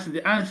giving us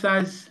the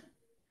answers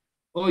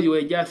or you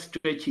were just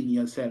stretching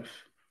yourself?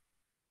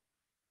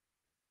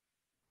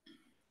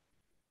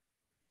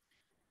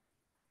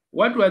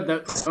 What was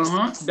the,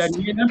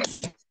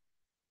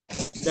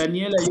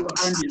 Daniela, your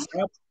hand is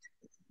up.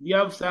 Do you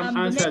have some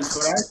answers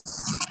for us?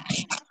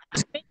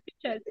 Main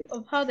features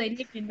of how they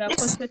lived in the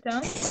coastal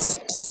town.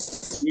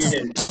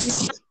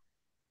 Yes.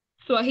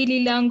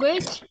 Swahili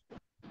language.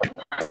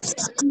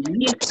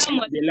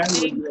 The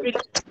language.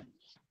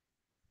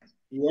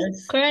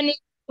 Yes. Quranic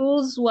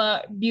schools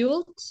were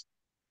built.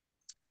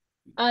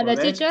 The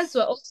teachers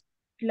were also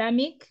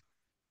Islamic.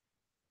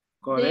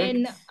 Correct.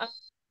 Then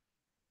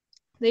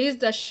there is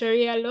the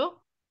Sharia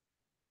law.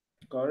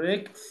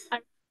 Correct.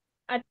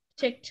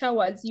 Architecture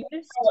was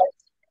used.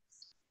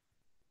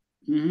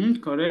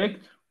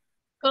 Correct.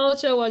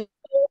 Culture was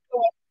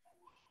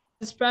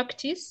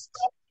practiced.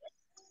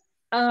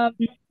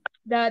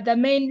 The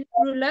main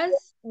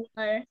rulers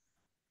were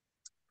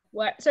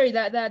sorry,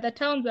 the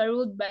towns were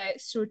ruled by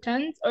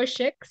sultans or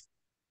sheikhs.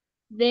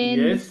 Then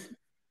yes.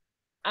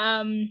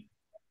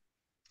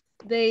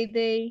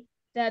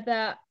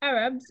 The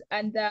Arabs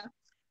and the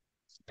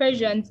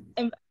Persians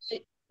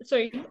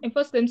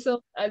enforced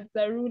themselves as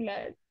the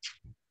rulers.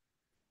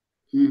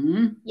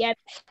 Yep,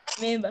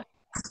 remember.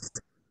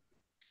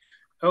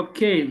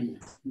 Okay,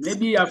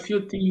 maybe a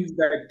few things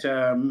that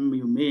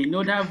you may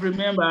not have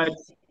remembered.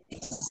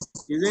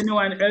 Is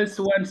anyone else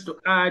wants to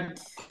add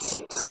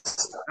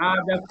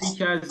other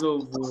features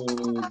of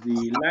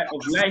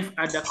life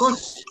at the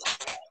coast.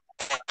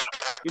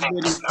 If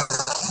there is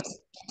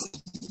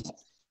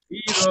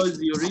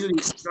heroes you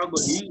really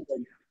struggling,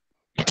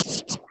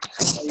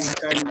 you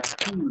can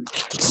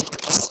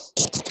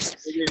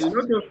see there's a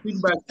lot of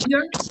feedback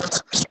here.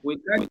 We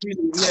can't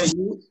really hear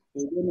you.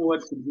 We don't know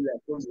what could be the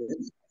problem.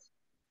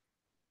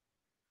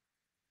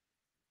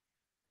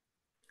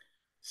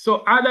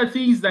 So other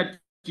things that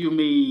you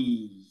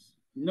may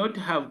not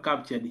have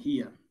captured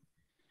here.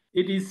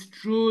 It is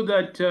true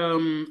that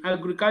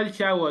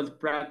agriculture was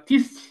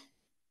practiced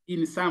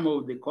in some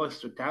of the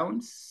coastal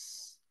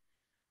towns.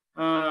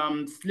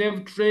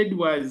 Slave trade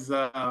was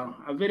a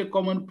very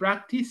common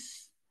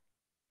practice,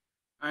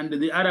 and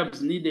the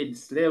Arabs needed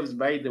slaves,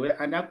 by the way,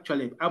 and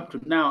actually up to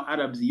now,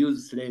 Arabs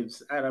use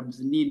slaves. Arabs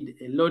need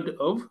a lot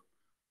of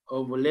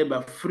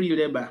labor, free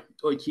labor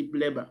or cheap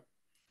labor.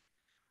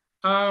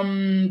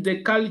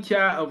 The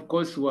culture, of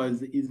course,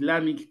 was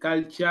Islamic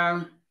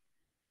culture.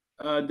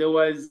 There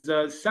was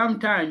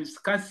sometimes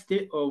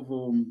scarcity of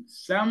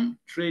some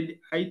trade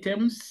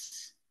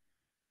items,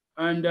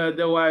 and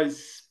there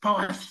was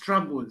power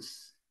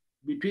struggles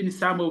between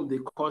some of the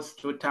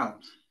coastal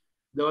towns.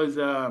 There was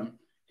a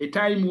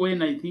time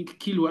when I think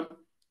Kilwa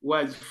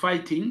was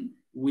fighting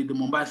with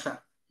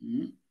Mombasa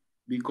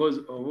because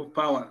of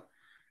power.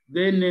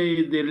 Then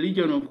the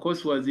religion, of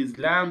course, was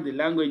Islam. The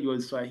language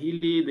was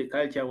Swahili. The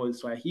culture was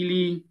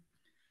Swahili.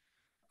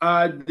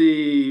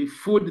 The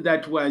food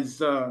that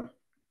was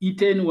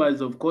eaten was,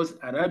 of course,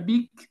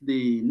 Arabic.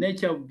 The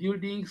nature of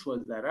buildings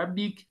was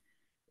Arabic.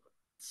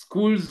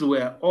 Schools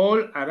were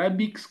all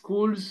Arabic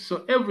schools.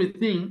 So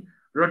everything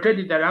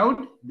rotated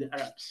around the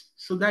Arabs.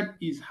 So that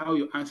is how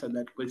you answer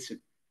that question.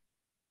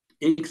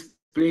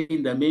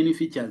 Explain the main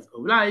features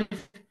of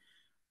life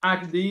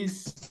at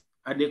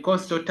the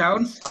coastal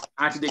towns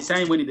at the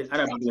time when the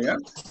Arabs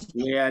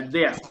were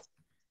there.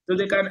 So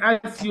they can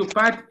ask you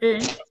part A,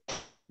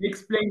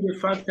 explain the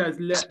factors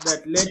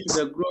that led to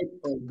the growth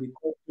of the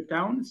coastal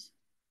towns,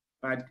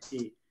 part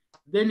A.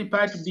 Then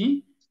part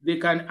B, they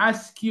can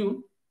ask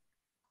you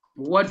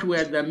what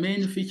were the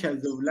main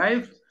features of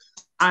life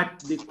at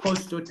the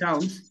coastal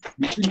towns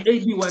between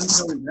AD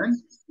 1000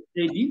 and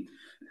AD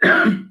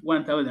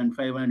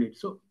 1500.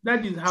 So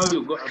that is how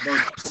you go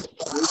about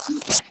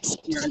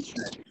the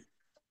answer.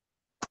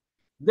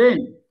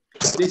 Then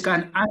they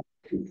can ask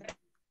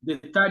the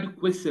third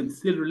question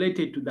still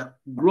related to the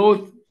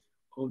growth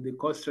of the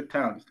coastal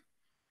towns.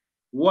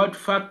 What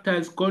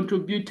factors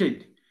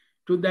contributed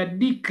to the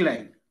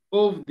decline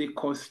of the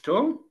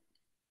coastal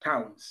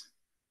towns?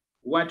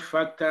 What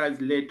factors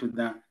led to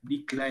the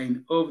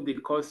decline of the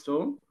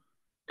coastal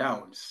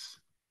towns?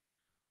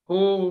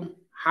 Who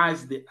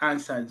has the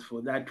answers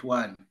for that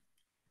one?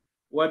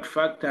 What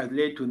factors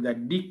led to the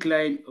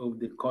decline of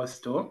the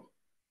coastal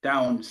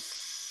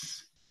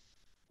towns?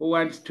 Who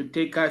wants to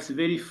take us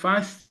very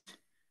fast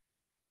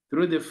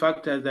through the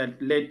factors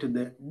that led to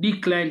the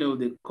decline of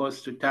the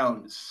coastal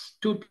towns?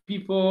 Two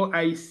people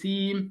I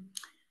see.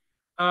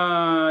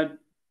 Kiberu,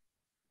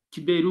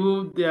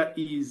 there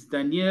is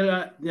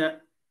Daniela, there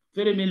are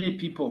very many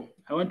people.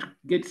 I want to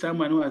get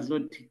someone who has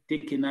not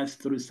taken us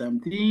through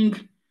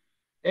something.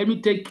 Let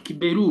me take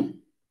Kiberu.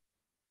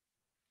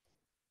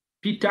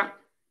 Peter.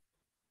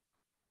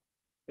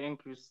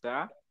 Thank you,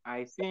 sir.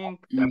 I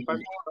think the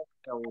first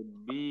factor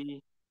would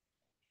be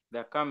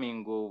the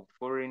coming of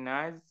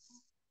foreigners,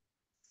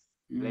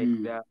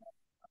 like the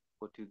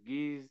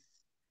Portuguese.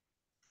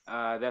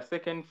 The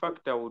second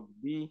factor would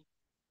be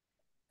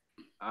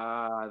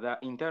the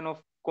internal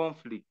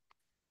conflict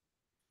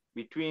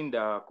between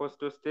the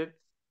coastal states.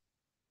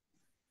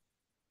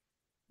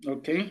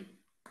 Okay.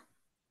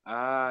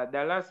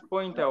 The last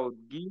point I would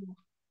give.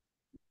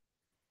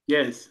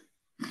 Yes.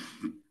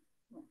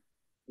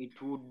 It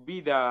would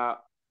be the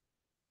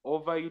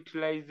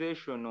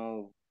overutilization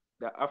of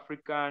the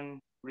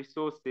African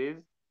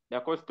resources, the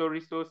coastal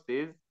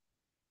resources,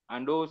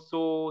 and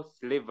also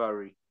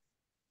slavery.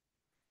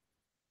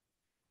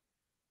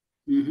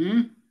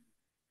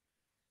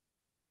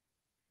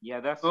 Yeah,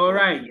 that's all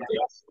right.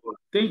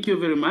 Thank you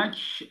very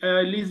much.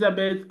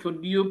 Elizabeth,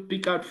 could you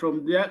pick out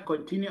from there,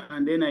 continue,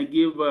 and then I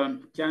give a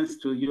chance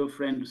to your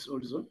friends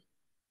also.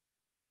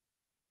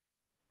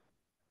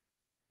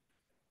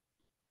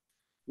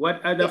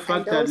 What other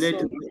factors led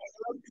to this?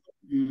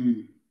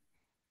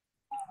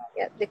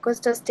 Yeah, the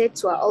coastal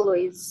states were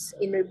always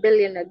in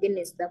rebellion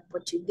against the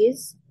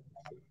Portuguese.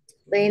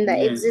 Then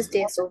the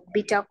existence of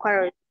bitter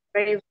quarrels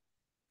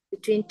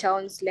between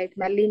towns like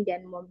Malindi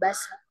and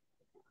Mombasa.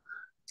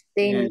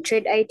 Then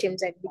trade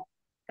items had been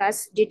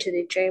scarce due to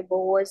the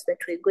tribal wars that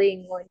were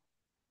going on.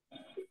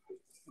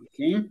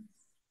 Okay.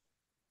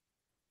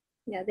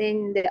 Yeah,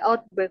 then the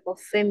outbreak of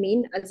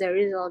famine as a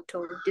result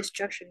of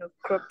destruction of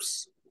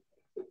crops.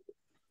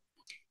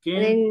 Okay,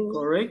 then,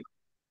 correct.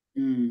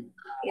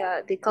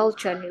 Yeah, the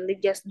culture and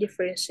religious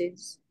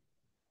differences.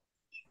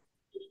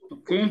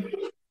 Okay.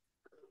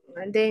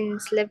 And then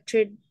slave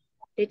trade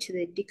led to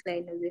the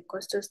decline of the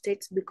coastal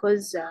states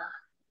because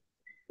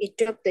it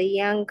took the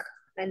young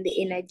and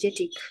the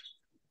energetic.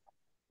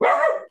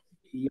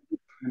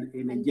 and And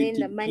then the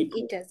energetic man people.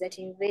 eaters that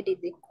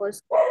invaded the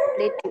coast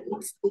led to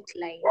its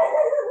decline.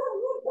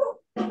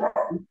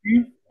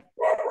 Okay.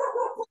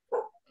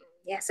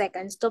 Yes, I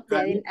can stop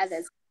there and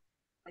others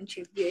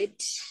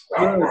contribute.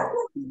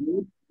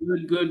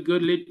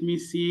 Good. Let me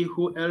see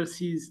who else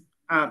is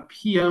up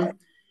here.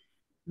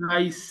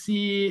 I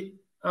see,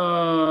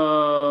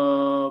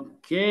 okay,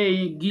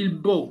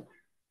 Gilbo.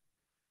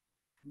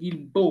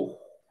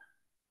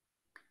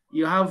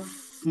 You have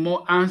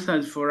more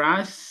answers for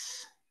us?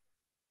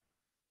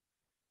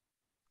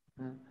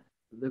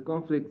 There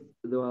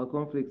were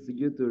conflicts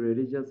due to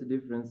religious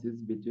differences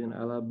between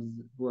Arabs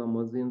who are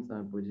Muslims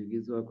and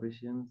Portuguese who are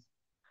Christians.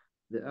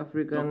 The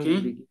Africans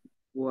became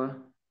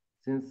poor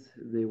since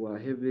they were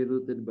heavily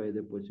rooted by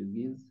the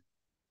Portuguese.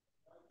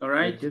 All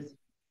right.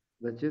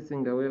 The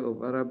chasing away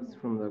of Arabs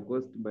from the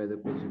coast by the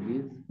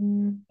Portuguese.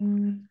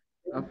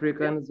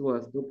 Africans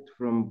were stopped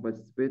from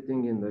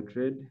participating in the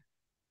trade.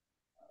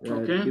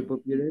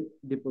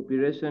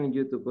 Depopulation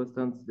due to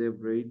constant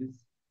slave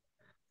raids.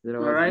 There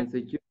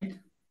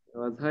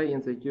was high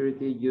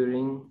insecurity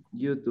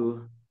due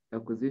to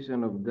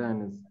acquisition of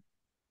guns.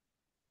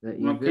 The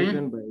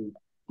invasion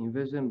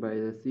by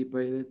the sea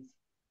pirates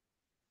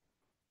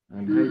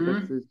and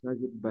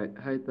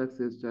high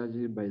taxes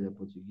charged by the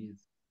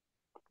Portuguese.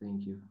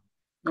 Thank you.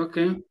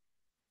 Okay.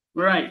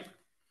 Right.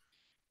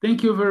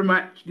 Thank you very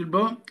much,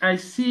 Gilbo. I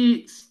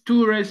see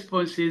two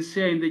responses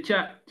here in the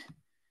chat.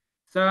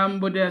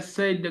 Somebody has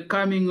said the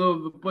coming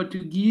of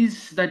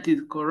Portuguese, that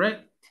is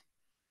correct.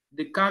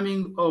 The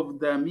coming of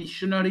the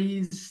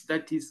missionaries,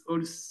 that is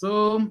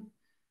also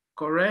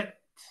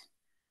correct.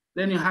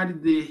 Then you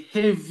had the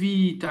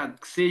heavy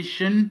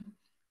taxation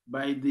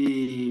by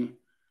the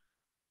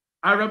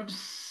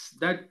Arabs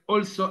that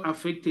also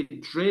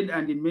affected trade,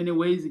 and in many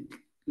ways it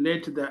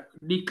led to the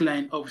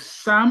decline of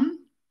some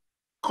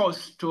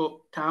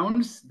coastal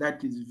towns.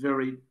 That is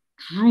very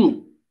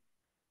true.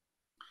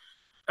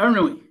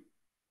 Anyway,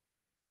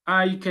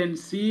 I can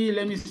see,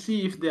 let me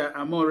see if there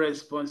are more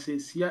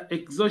responses here.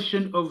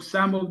 Exhaustion of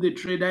some of the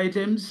trade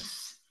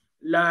items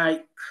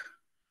like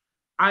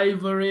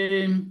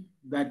ivory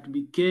that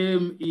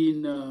became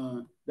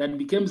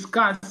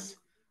scarce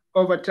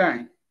over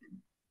time.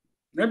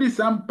 Maybe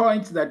some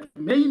points that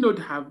may not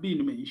have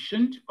been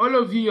mentioned. All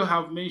of you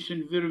have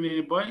mentioned very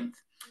many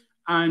points,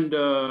 and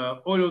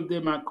all of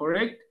them are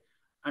correct.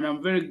 And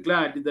I'm very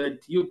glad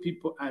that you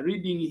people are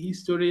reading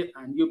history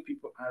and you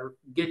people are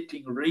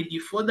getting ready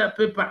for the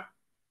paper.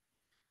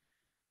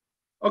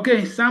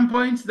 Okay, some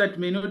points that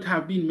may not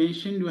have been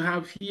mentioned. We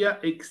have here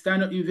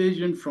external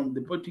invasion from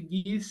the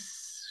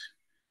Portuguese.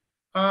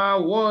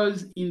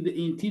 Wars in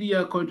the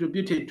interior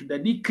contributed to the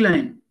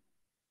decline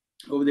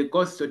of the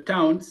coastal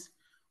towns.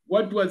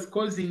 What was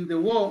causing the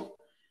war?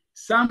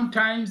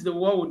 Sometimes the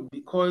war would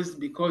be caused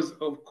because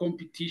of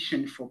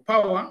competition for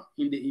power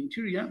in the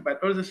interior,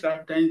 but also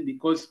sometimes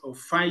because of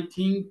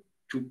fighting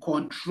to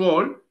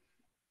control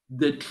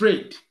the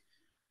trade.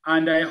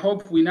 And I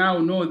hope we now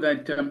know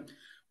that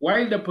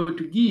while the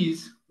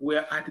Portuguese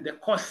were at the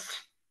coast,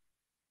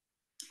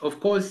 of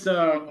course,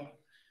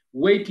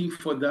 waiting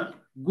for the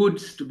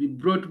goods to be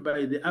brought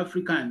by the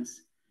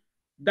Africans,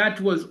 that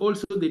was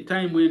also the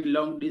time when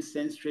long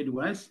distance trade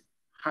was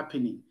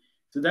happening.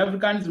 So the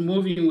Africans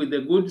moving with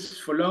the goods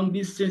for long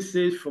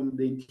distances from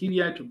the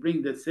interior to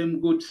bring the same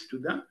goods to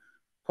the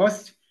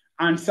coast.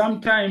 And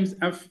sometimes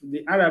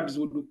the Arabs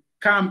would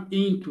come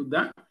into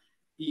the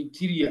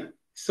interior.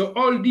 So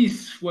all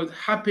this was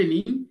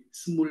happening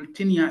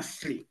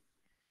simultaneously.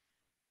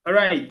 All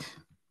right.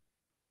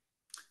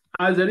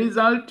 As a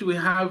result, we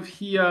have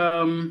here,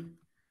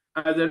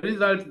 as a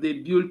result, they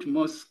built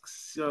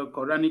mosques,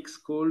 Quranic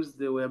schools.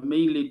 They were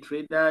mainly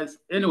traders.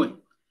 Anyway,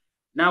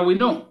 now we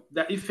know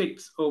the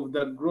effects of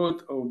the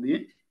growth of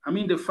the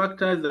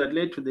factors that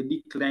led to the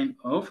decline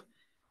of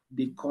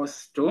the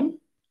coastal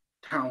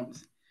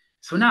towns.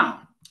 So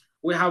now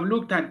we have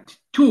looked at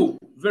two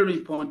very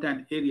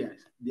important areas,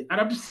 the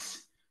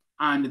Arabs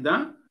and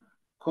the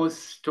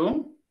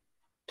coastal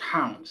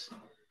towns.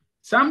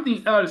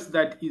 Something else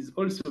that is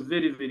also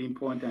very, very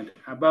important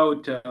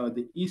about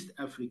the East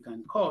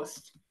African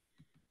coast,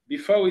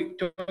 before we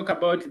talk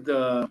about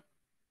the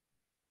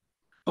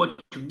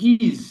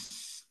Portuguese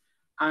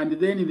and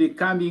then the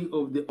coming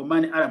of the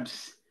Omani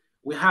Arabs,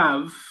 we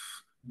have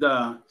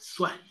the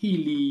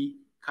Swahili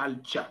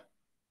culture.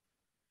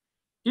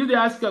 If they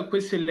ask a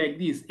question like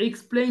this,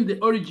 explain the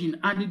origin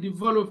and the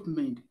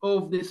development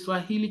of the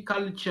Swahili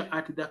culture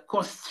at the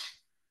coast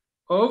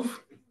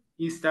of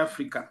East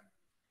Africa.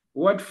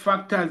 What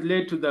factors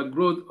led to the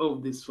growth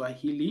of the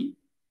Swahili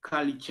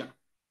culture?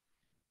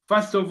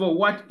 First of all,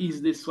 what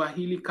is the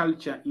Swahili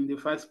culture in the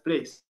first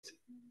place?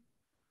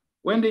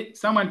 When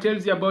someone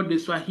tells you about the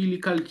Swahili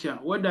culture,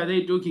 what are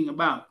they talking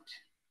about?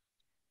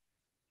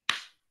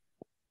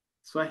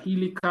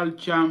 Swahili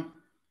culture,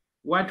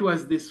 what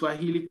was the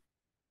Swahili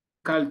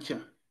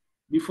culture?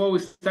 Before we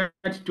start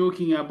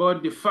talking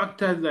about the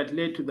factors that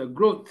led to the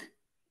growth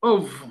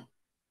of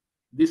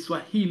the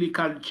Swahili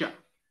culture.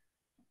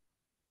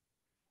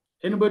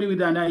 Anybody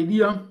with an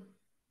idea?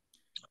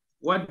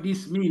 what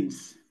this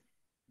means,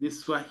 the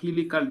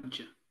Swahili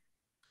culture.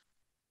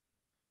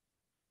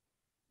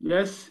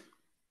 Yes.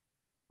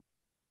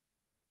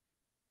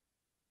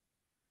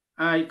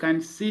 I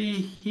can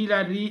see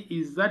Hillary.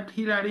 Is that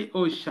Hillary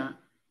or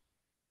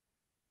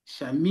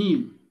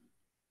Shamim?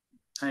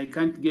 I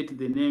can't get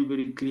the name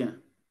very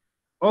clear.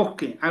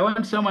 Okay, I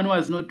want someone who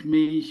has not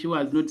made, who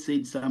has not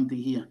said something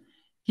here.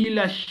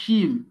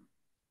 Hilashim,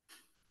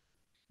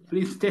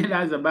 please tell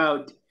us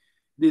about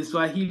the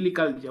Swahili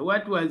culture.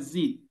 What was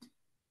it?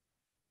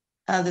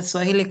 The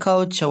Swahili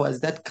culture was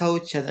that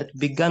culture that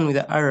began with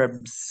the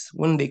Arabs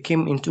when they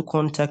came into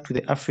contact with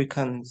the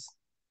Africans.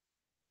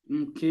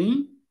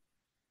 Okay.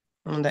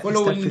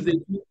 Following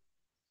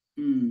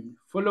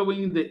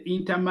the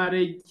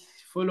intermarriage,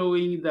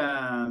 following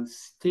the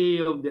stay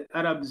of the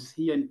Arabs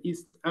here in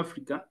East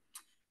Africa,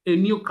 a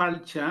new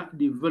culture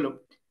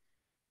developed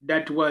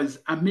that was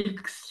a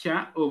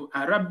mixture of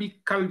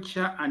Arabic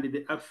culture and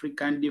the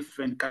African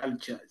different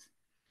cultures.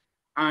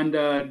 And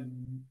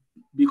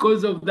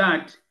because of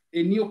that,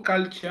 a new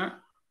culture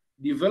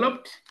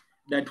developed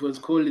that was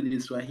called the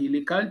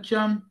Swahili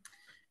culture.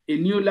 A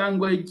new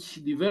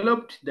language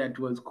developed that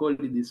was called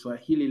the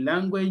Swahili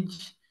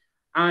language.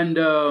 And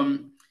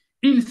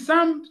in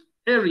some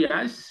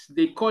areas,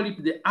 they call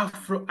it the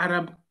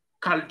Afro-Arab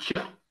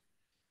culture.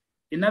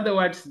 In other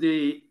words,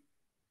 the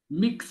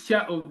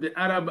mixture of the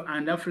Arab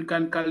and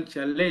African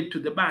culture led to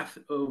the birth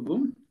of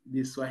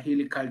the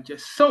Swahili culture.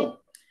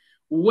 So,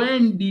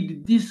 when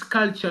did this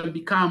culture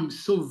become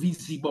so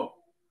visible?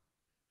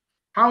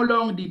 How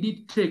long did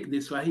it take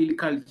the Swahili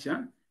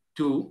culture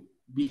to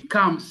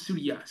become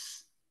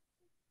serious?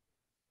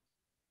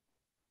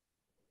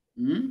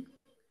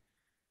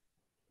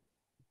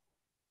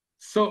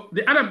 So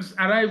the Arabs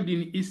arrived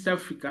in East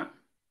Africa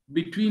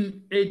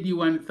between AD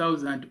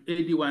 1000 to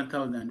AD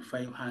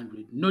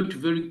 1500, not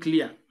very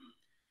clear.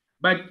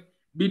 But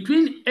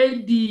between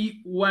AD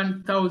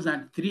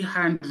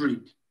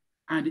 1300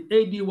 and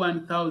AD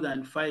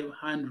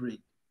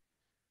 1500,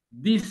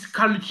 this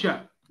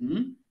culture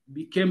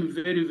became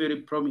very, very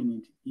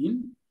prominent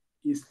in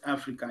East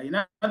Africa. In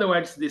other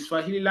words, the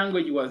Swahili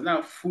language was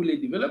now fully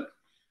developed.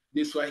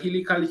 The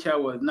Swahili culture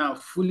was now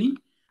fully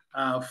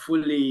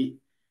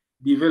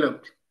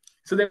developed.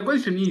 So the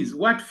question is,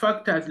 what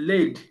factors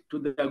led to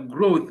the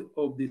growth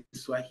of the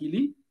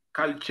Swahili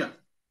culture?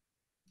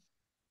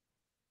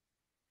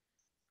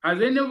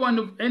 Has any of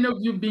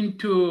you been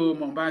to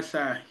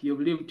Mombasa?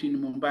 You've lived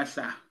in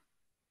Mombasa.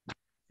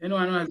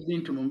 Anyone who has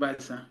been to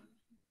Mombasa?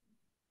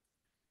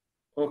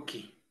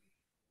 Okay.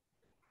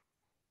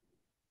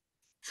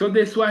 So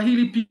the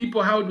Swahili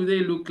people, how do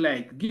they look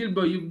like?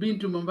 Gilbert, you've been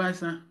to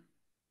Mombasa?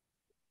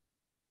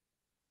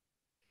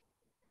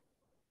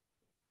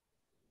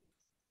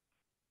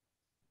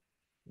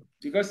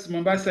 Because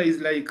Mombasa is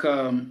like,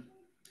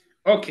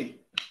 okay,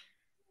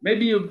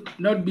 maybe you've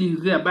not been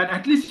there, but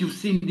at least you've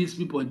seen these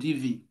people on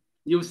TV.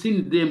 You've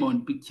seen them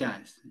on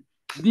pictures.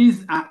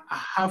 These are a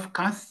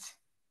half-caste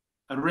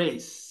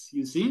race,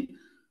 you see?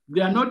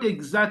 They are not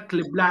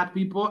exactly black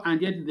people,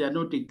 and yet they are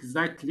not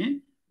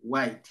exactly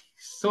white.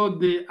 So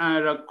they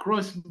are a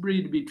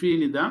crossbreed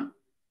between the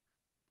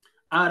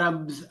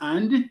Arabs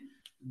and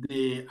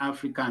the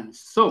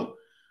Africans. So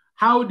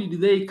how did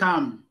they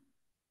come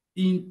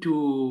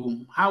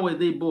into, how were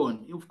they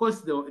born? Of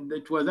course,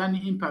 that was an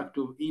impact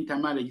of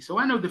intermarriage. So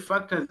one of the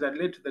factors that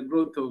led to the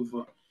growth of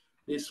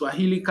the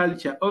Swahili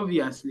culture,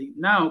 obviously,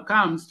 now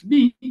comes to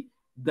be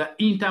the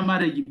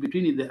intermarriage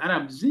between the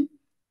Arabs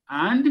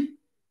and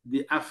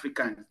the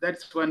Africans.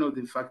 That's one of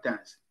the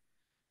factors.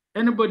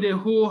 Anybody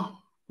who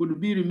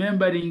would be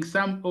remembering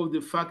some of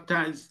the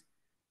factors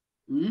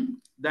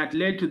that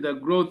led to the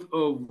growth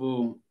of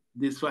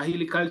the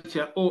Swahili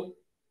culture, or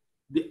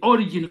the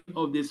origin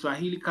of the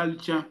Swahili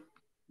culture?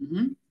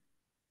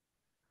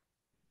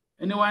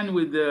 Anyone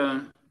with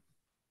the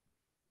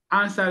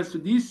answers to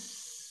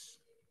this?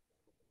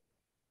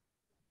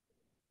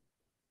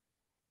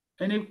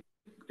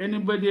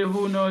 Anybody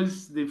who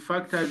knows the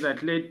factors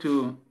that led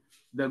to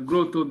the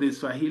growth of the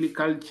Swahili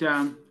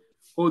culture,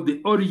 or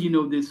the origin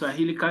of the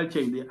Swahili culture?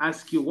 If they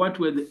ask you what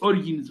were the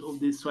origins of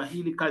the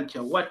Swahili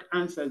culture, what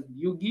answers do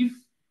you give?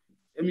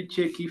 Let me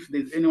check if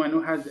there's anyone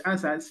who has the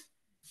answers.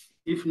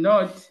 If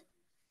not,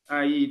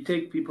 I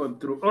take people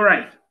through. All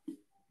right.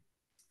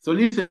 So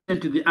listen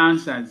to the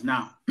answers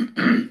now.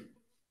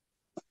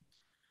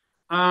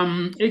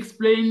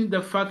 Explain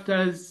the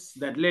factors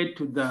that led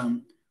to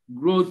the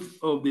growth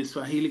of the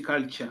Swahili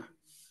culture,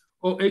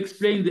 or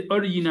explain the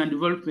origin and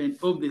development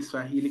of the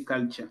Swahili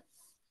culture.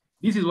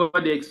 This is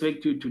what they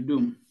expect you to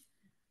do.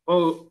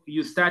 Or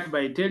you start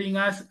by telling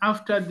us,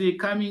 after the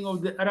coming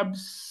of the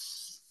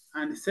Arabs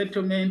and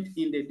settlement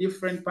in the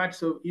different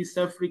parts of East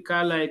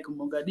Africa, like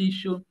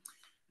Mogadishu,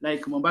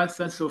 like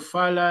Mombasa,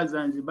 Sofala,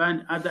 Zanzibar,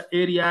 and other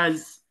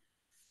areas,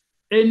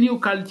 a new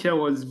culture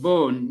was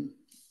born,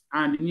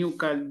 and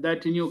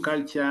that new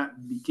culture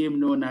became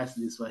known as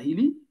the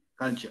Swahili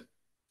culture.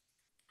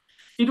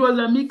 It was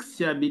a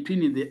mixture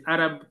between the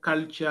Arab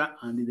culture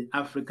and the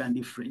African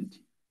different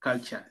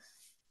cultures.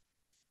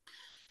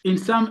 In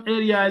some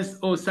areas,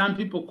 or some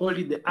people call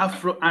it the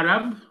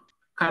Afro-Arab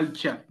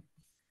culture.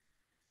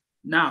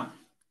 Now,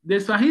 the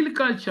Swahili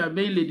culture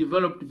mainly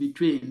developed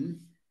between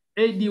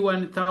AD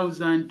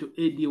 1000 to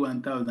AD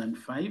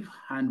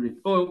 1500,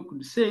 or we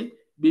could say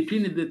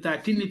between the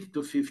 13th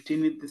to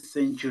 15th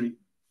century.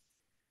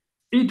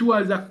 It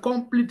was a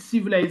complete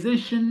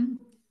civilization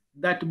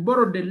that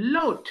borrowed a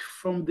lot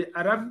from the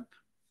Arab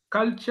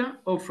culture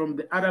or from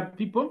the Arab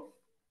people,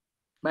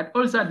 but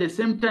also at the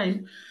same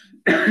time,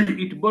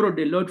 it borrowed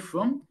a lot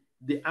from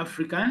the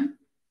African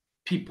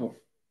people.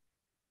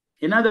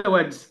 In other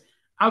words,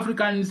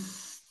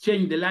 Africans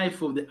changed the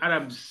life of the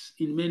Arabs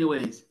in many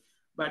ways,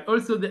 but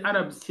also the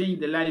Arabs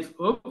changed the life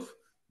of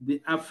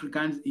the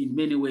Africans in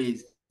many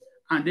ways.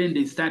 And then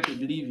they started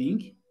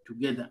living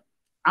together.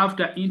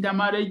 After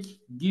intermarriage,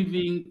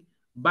 giving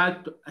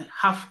birth to a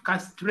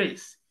half-caste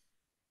race,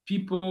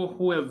 people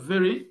who were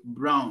very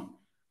brown,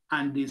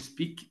 and they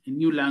speak a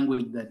new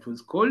language that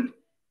was called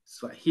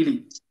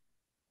Swahili.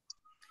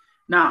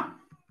 Now,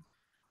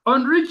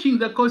 on reaching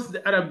the coast,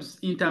 the Arabs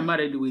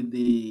intermarried with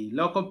the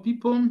local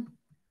people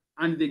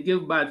and they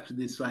gave birth to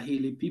the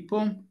Swahili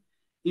people.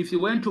 If you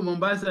went to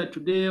Mombasa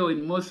today or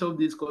in most of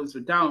these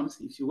coastal towns,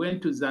 if you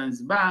went to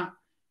Zanzibar,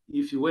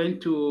 if you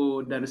went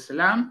to Dar es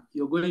Salaam,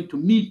 you're going to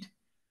meet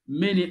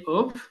many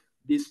of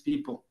these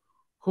people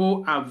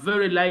who are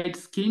very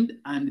light-skinned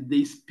and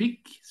they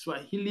speak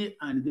Swahili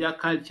and their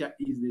culture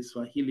is the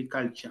Swahili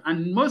culture.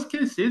 And in most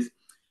cases,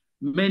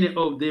 many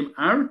of them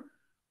are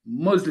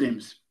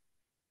Muslims.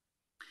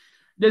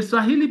 The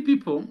Swahili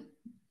people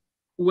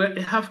were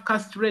a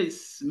half-caste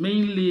race,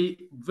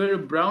 mainly very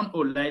brown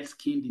or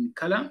light-skinned in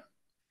color.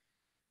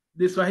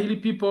 The Swahili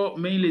people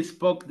mainly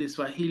spoke the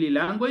Swahili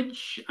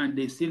language, and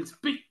they still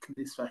speak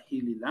the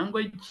Swahili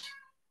language.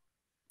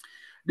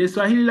 The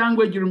Swahili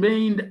language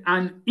remained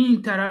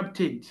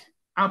uninterrupted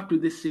up to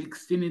the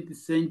 16th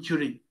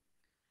century.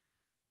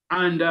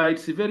 And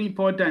it's very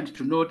important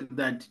to note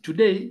that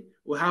today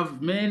we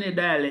have many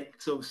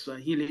dialects of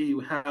Swahili.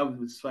 We have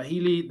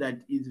Swahili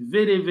that is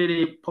very,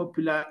 very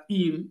popular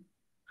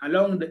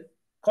along the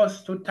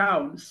coastal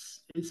towns,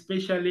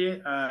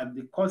 especially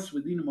the coast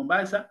within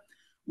Mombasa,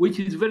 which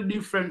is very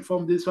different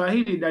from the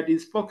Swahili that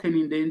is spoken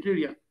in the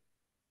interior.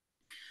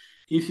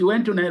 If you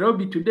went to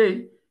Nairobi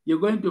today, you're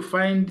going to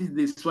find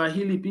the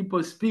Swahili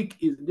people speak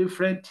is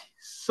different.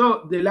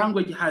 So the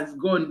language has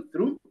gone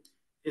through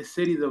a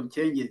series of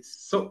changes.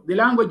 So the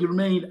language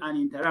remained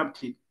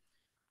uninterrupted,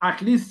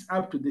 at least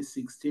up to the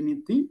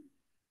 16th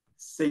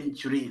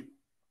century.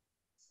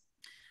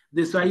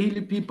 The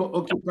Swahili people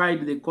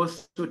occupied the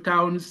coastal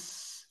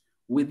towns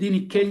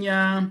within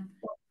Kenya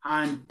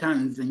and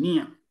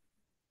Tanzania.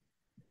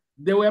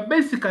 They were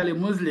basically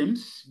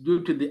Muslims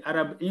due to the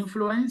Arab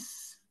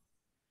influence.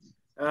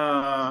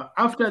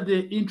 After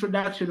the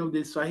introduction of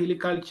the Swahili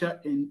culture,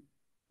 a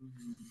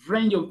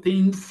range of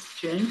things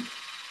changed.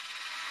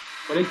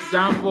 For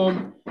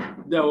example,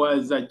 there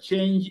was a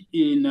change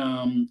in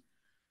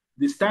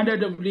the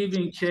standard of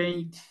living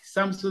changed.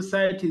 Some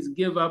societies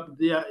gave up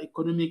their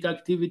economic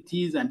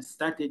activities and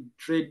started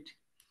trade.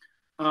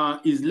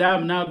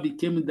 Islam now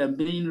became the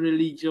main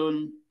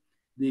religion.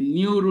 The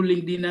new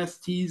ruling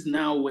dynasties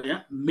now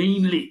were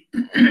mainly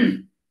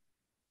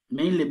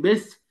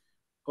based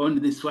on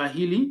the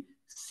Swahili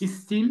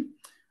system,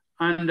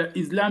 and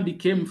Islam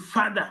became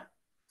further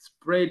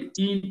spread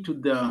into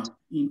the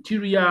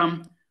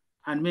interior,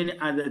 and many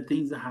other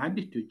things had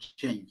to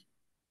change.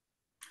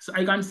 So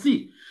I can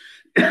see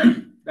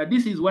that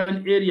this is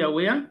one area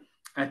where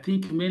I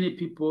think many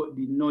people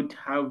did not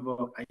have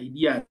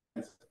ideas,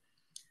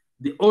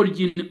 the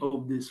origin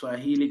of the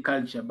Swahili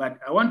culture. But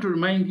I want to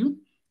remind you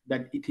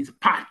that it is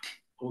part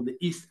of the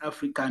East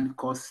African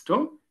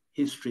coastal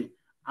history.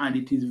 And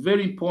it is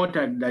very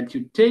important that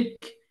you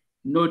take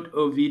note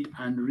of it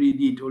and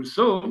read it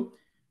also,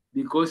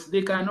 because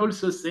they can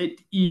also set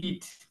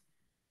it.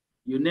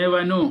 You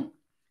never know.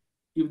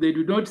 If they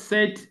do not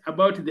set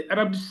about the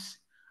Arabs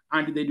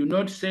and they do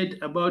not set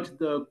about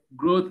the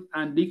growth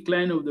and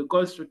decline of the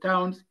coastal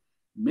towns,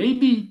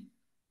 maybe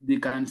they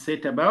can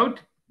set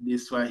about the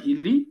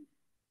Swahili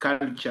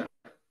culture.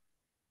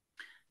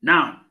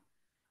 Now,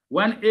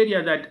 one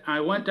area that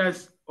I want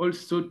us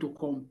also to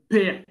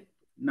compare.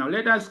 Now,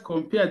 let us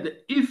compare the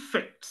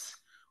effects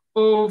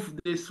of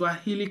the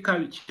Swahili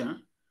culture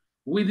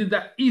with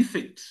the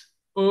effects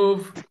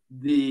of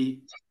the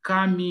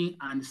coming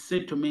and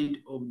settlement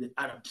of the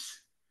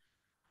Arabs.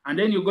 And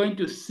then you're going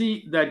to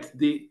see that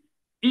the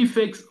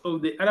effects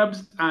of the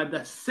Arabs are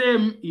the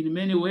same in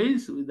many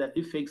ways with the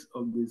effects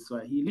of the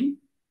Swahili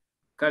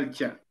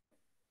culture.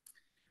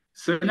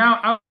 So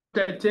now,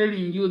 after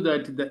telling you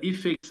that the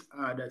effects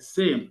are the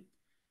same,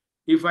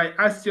 if I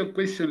ask you a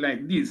question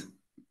like this,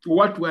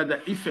 what were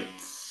the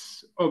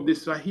effects of the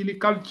Swahili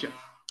culture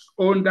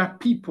on the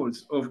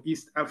peoples of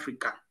East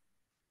Africa?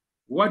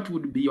 What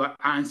would be your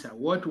answer?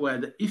 What were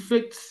the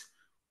effects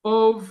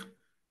of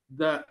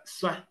the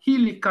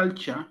Swahili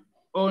culture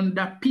on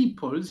the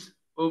peoples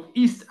of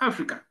East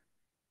Africa?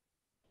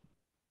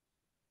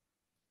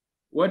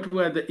 What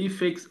were the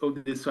effects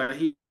of the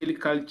Swahili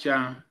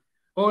culture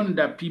on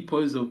the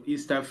peoples of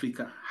East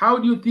Africa. How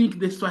do you think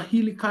the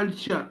Swahili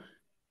culture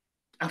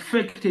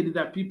affected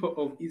the people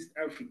of East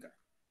Africa?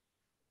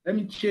 Let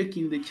me check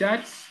in the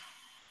charts.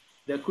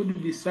 There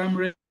could be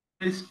some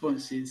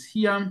responses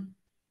here.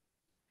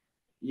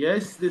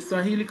 Yes, the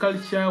Swahili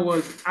culture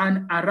was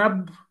an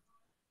Arab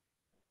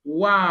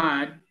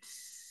word,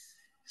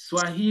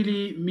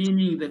 Swahili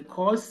meaning the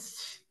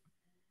coast,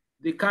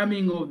 the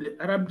coming of the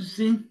Arabs,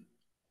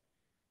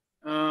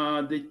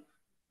 the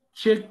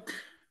Czech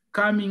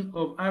coming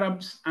of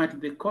Arabs at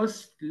the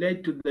coast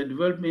led to the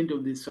development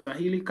of the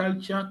Swahili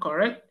culture,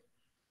 correct?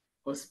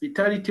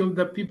 Hospitality of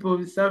the people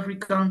of East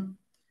Africa,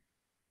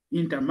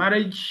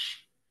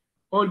 intermarriage,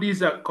 all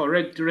these are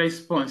correct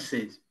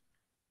responses.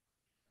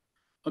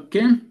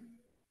 Okay?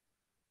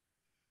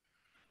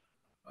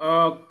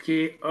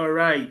 Okay, all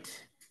right.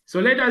 So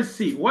let us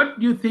see. What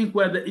do you think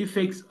were the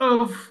effects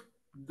of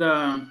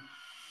the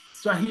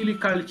Swahili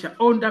culture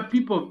on the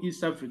people of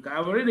East Africa?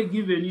 I've already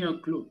given you a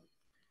clue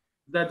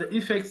that the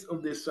effects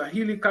of the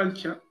Swahili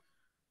culture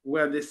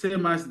were the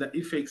same as the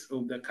effects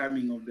of the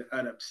coming of the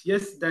Arabs.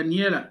 Yes,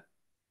 Daniela,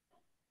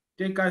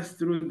 take us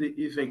through the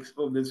effects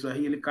of the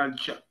Swahili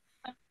culture.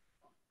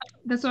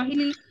 The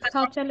Swahili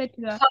culture led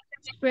to the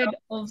spread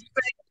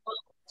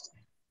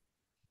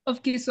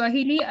of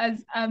Kiswahili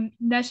as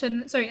as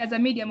a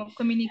medium of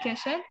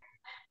communication.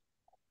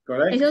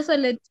 Correct. It also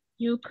led to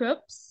new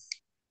crops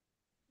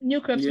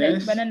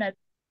yes. Like bananas,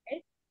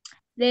 right?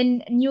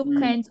 Then new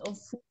kinds of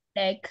food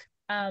like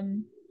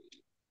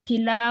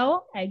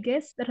pilau, I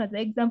guess that was the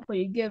example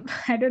you gave.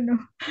 I don't know.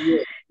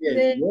 Yes,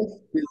 yes,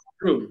 it's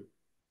true.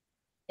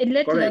 It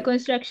led to the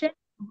construction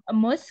of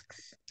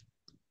mosques.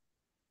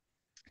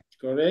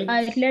 Correct.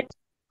 It led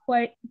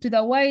to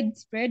the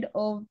widespread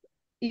of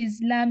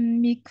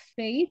Islamic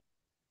faith.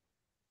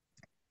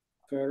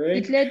 Correct.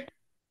 It led to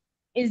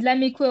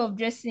Islamic way of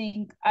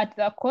dressing at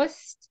the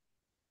coast.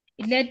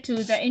 It led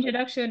to the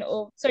introduction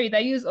of,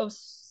 the use of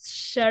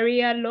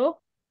Sharia law,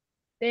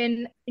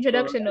 then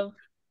introduction of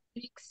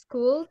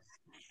schools,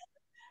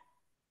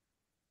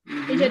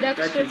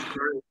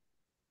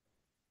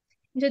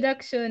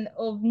 introduction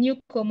of new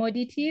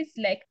commodities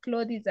like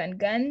clothes and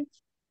guns.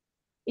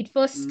 It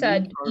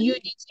fostered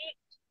unity.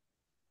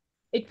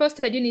 It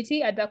fostered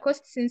unity at the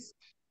coast since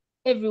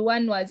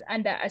everyone was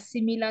under a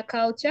similar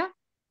culture.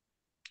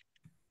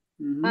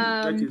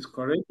 That is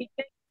correct.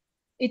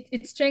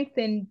 It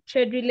strengthened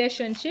trade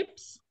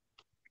relationships.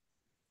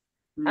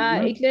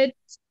 It led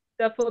to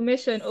the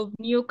formation of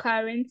new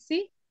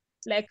currency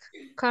like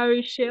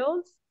cowrie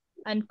shells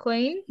and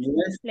coins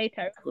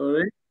later.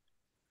 Correct.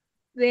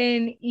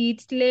 Then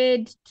it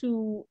led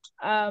to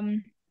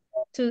an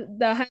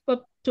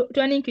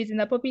increase in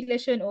the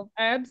population of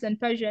Arabs and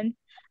Persians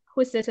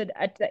who settled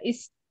at the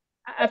East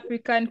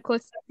African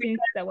coast since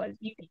there was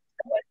unity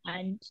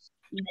and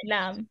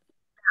Islam.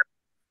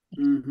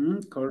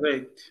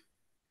 Correct.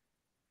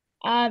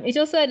 It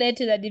also led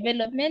to the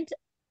development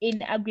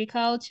in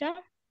agriculture.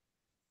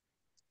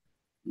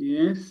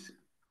 Yes.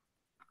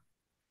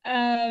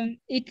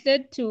 It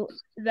led to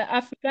the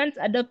Africans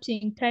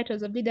adopting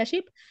titles of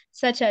leadership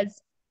such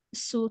as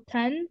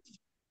sultans.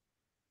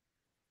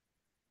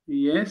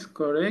 Yes,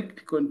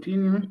 correct.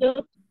 Continue.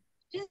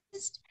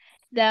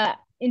 The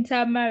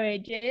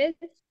intermarriages,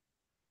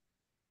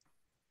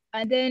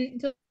 and then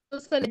it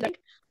also led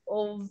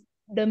of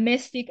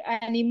domestic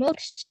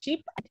animals,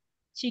 sheep and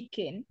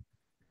chicken.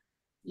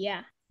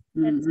 Yeah,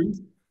 that's it.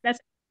 That's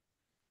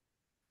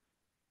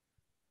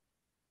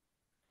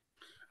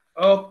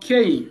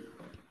okay.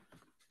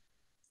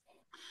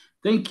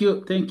 Thank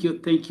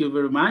you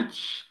very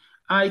much.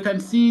 I can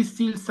see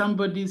still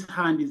somebody's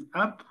hand is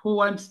up. Who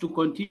wants to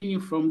continue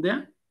from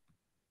there?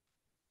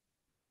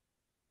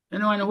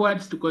 Anyone who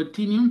wants to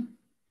continue?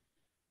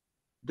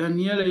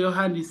 Daniela, your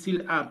hand is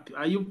still up.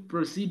 Are you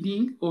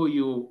proceeding or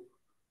you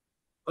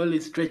only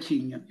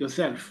stretching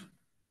yourself?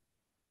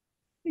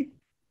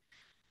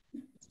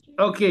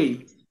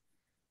 Okay.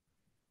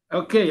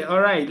 Okay,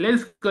 all right,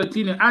 let's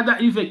continue. Other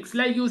effects,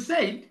 like you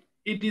said,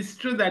 it is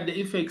true that the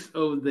effects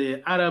of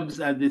the Arabs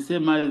are the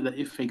same as the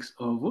effects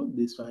of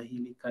the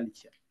Swahili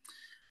culture.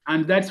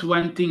 And that's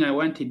one thing I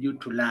wanted you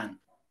to learn.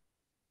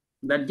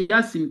 That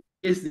just in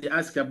case they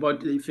ask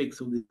about the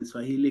effects of the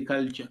Swahili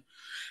culture,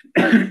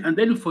 and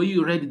then for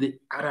you read the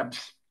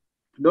Arabs,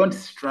 don't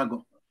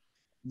struggle.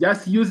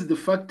 Just use the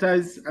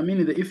factors,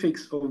 the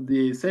effects of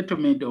the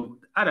settlement of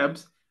the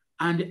Arabs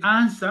and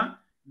answer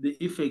the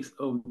effects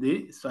of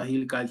the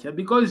Swahili culture,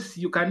 because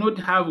you cannot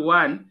have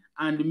one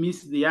and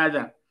miss the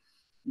other.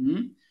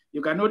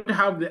 You cannot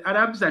have the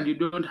Arabs and you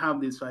don't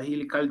have the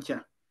Swahili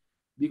culture,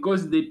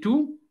 because the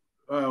two,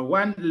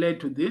 one led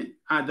to the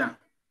other.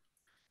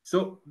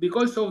 So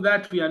because of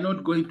that, we are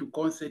not going to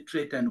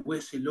concentrate and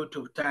waste a lot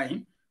of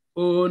time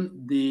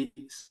on the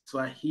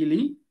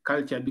Swahili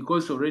culture,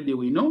 because already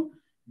we know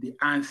the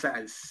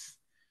answers.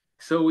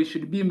 So we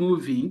should be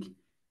moving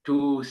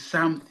to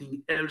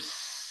something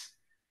else,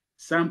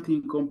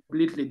 something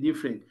completely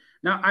different.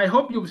 Now, I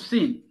hope you've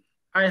seen,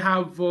 I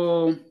have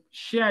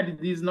shared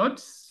these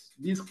notes,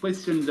 these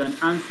questions and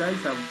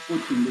answers I've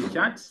put in the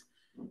chats.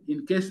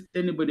 In case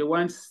anybody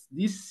wants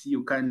this,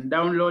 you can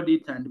download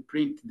it and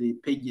print the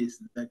pages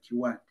that you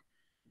want.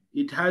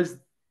 It has,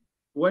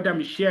 what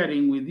I'm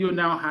sharing with you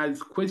now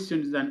has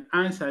questions and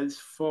answers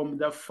from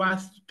the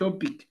first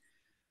topic,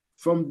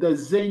 from the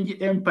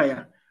Zeng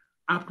Empire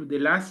up to the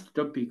last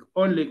topic,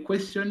 only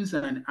questions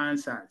and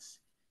answers.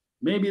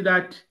 Maybe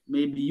that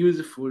may be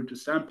useful to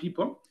some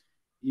people.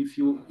 If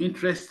you're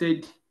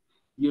interested,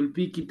 you'll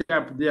pick it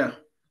up there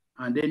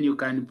and then you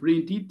can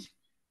print it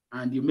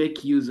and you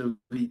make use of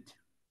it.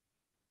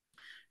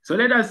 So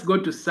let us go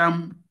to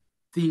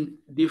something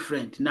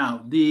different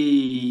now,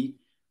 the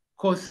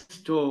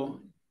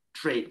coastal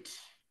trade.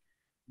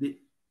 The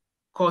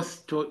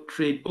coastal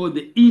trade or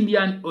the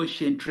Indian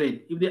Ocean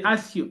trade. If they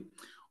ask you,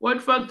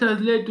 what factors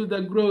led to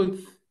the growth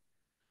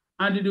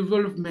and the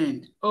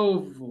development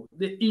of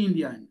the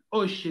Indian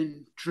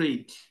Ocean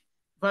trade?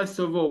 First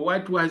of all,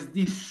 what was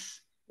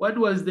this? What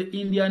was the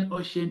Indian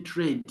Ocean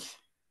trade?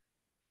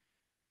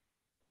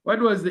 What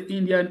was the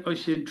Indian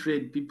Ocean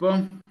trade,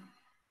 people?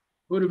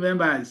 Who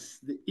remembers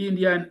the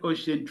Indian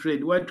Ocean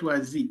trade? What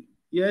was it?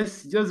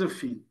 Yes,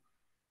 Josephine.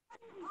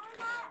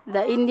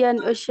 The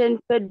Indian Ocean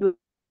trade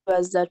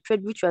was the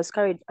trade which was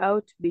carried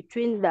out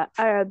between the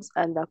Arabs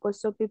and the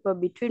coastal people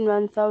between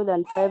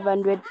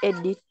 1500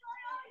 AD,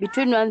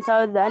 between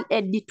 1000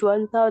 AD to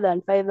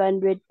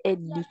 1500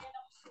 AD.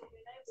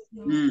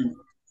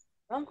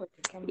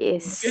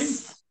 Yes. Okay.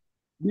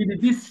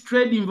 Did this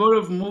trade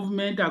involve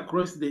movement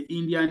across the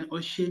Indian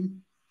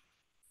Ocean?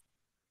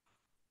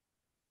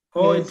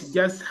 Or Yes. it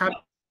just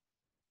happened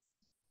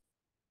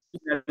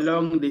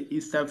along the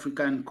East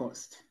African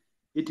coast?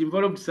 It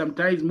involved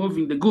sometimes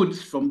moving the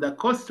goods from the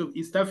coast of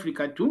East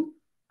Africa to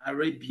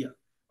Arabia,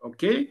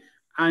 okay?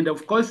 And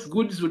of course,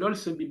 goods would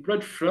also be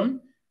brought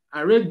from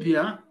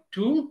Arabia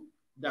to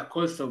the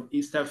coast of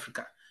East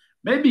Africa.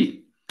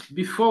 Maybe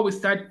before we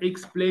start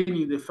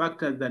explaining the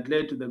factors that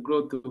led to the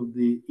growth of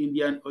the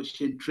Indian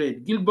Ocean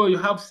trade, Gilbo, you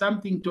have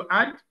something to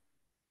add?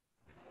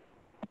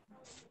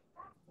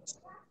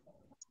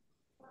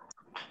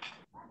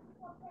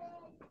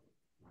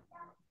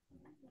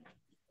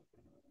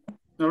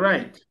 All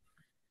right.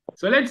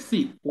 So let's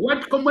see.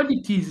 What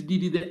commodities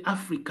did the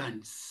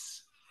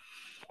Africans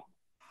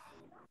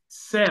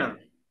sell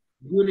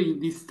during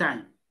this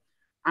time?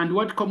 And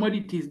what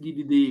commodities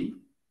did the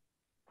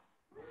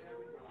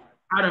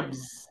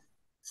Arabs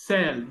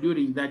sell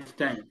during that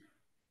time?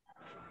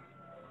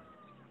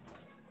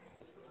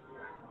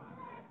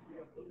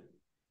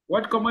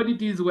 What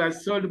commodities were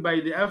sold by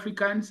the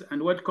Africans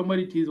and what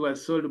commodities were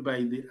sold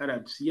by the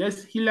Arabs?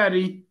 Yes,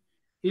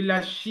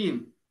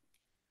 Hilashim.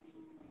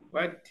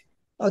 What?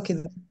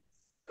 Okay,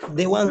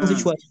 the ones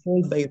which were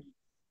sold by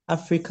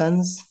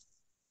Africans.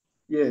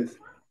 Yes.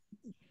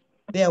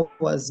 There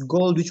was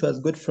gold, which was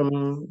got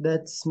from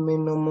that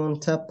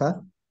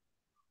Menomontapa.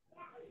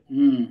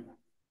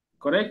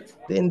 Correct?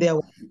 Then there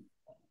was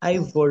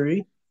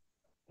ivory.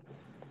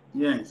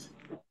 Yes.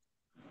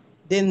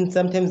 Then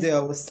sometimes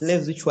there were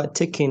slaves which were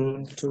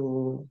taken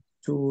to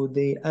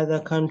the other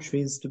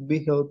countries to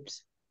be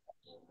helped.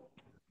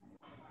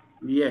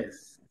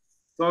 Yes.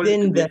 Sold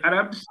Then to the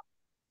Arabs?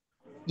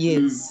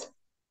 Yes.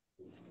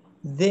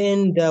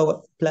 Then there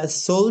were plus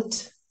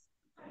salt.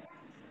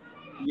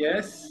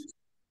 Yes.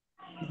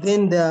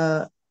 Then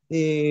the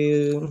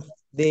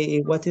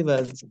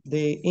whatever,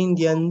 the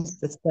Indians,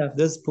 the stuff,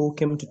 those people who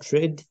came to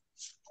trade,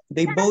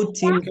 they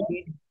bought in.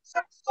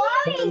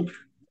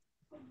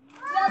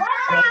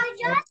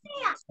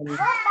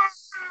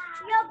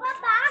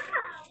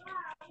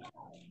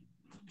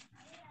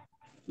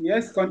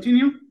 Yes,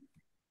 continue.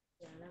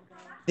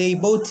 They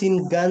bought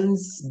in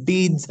guns,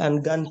 beads,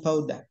 and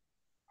gunpowder.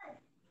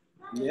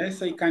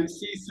 Yes, I can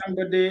see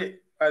somebody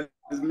has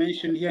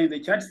mentioned here in the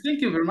chat.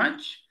 Thank you very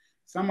much.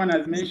 Someone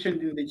has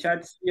mentioned in the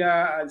chat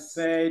here, has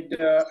said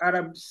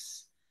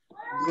Arabs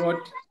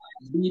brought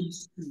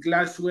beads,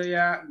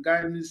 glassware,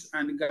 guns,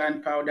 and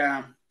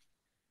gunpowder.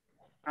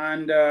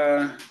 And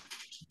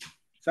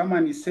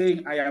someone is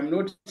saying, I am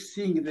not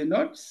seeing the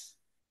notes.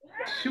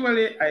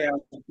 Surely I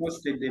have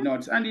posted the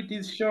notes, and it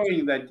is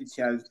showing that it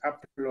has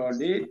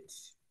uploaded.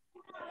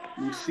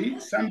 You see,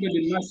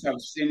 somebody must have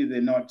seen the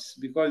notes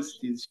because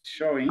it is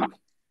showing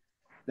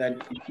that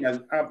it has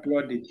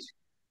uploaded.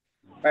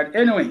 But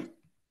anyway,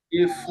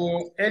 if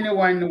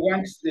anyone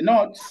wants the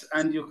notes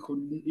and you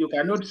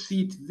cannot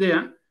see it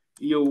there,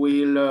 you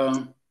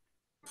will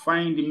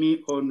find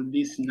me on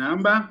this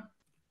number,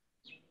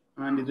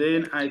 and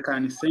then I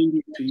can send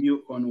it to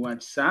you on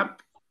WhatsApp,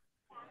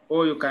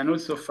 or you can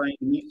also find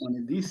me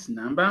on this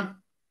number,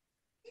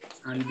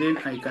 and then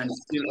I can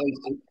still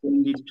also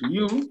send it to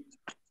you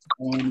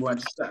on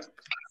WhatsApp.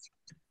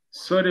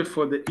 Sorry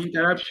for the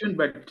interruption,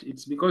 but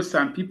it's because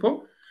some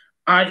people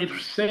are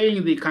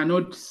saying they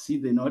cannot see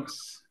the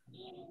notes.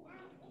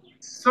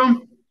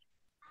 So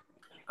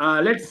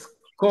let's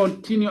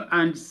continue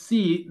and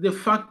see the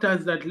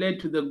factors that led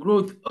to the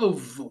growth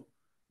of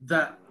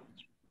the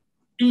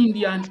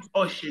Indian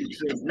Ocean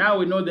trade. Now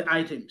we know the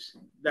items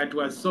that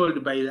were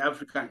sold by the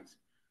Africans.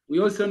 We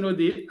also know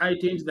the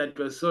items that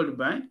were sold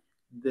by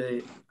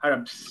the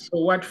Arabs. So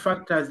what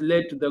factors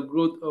led to the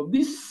growth of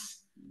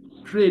this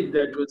trade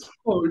that was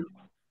called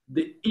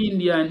the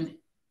Indian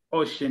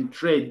Ocean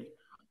trade?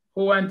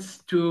 Who wants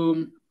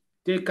to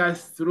take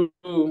us through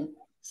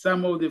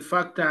some of the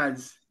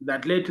factors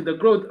that led to the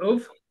growth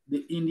of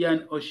the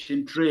Indian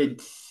Ocean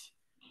trade?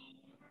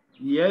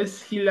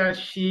 Yes,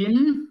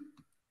 Hilashim.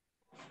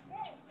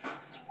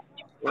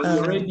 When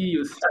you're ready,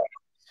 you start.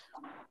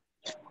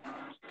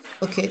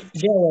 Okay,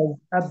 there was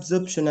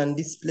absorption and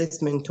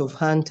displacement of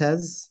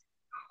hunters.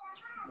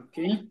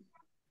 Okay.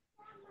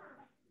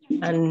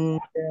 And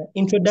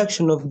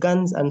introduction of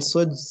guns and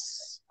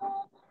swords.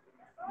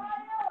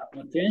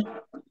 Okay.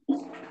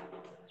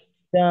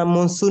 The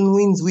monsoon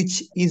winds,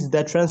 which is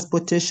the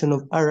transportation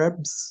of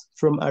Arabs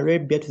from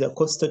Arabia to the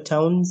coastal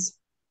towns.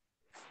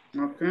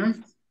 Okay.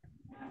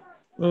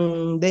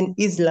 Then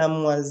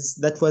Islam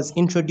was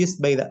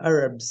introduced by the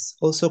Arabs,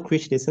 also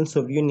created a sense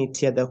of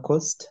unity at the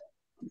coast.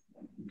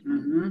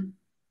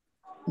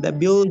 The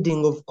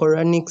building of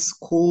Quranic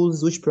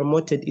schools, which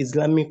promoted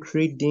Islamic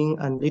reading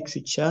and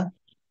literature.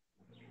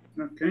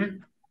 Okay.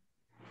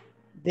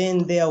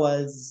 Then there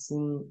was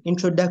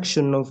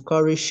introduction of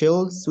cowrie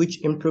shells,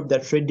 which improved the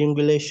trading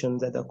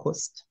relations at the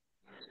coast.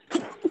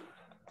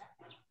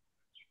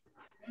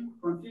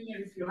 Continue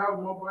if you have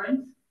more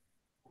points.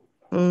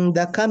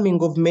 The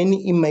coming of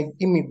many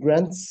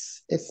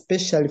immigrants,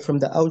 especially from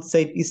the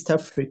outside East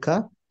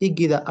Africa,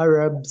 e.g. the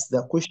Arabs,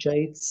 the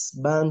Kushites,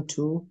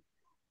 Bantu.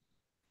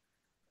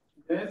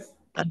 Yes.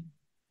 And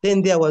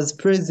then there was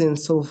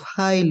presence of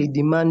highly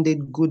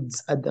demanded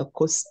goods at the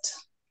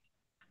coast.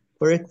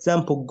 For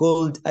example,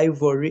 gold,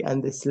 ivory,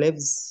 and the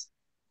slaves,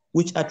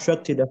 which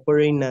attracted the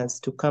foreigners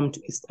to come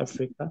to East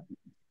Africa.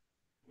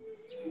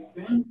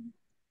 Okay.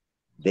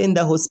 Then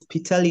the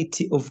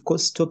hospitality of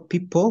coastal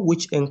people,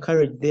 which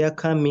encouraged their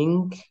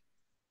coming.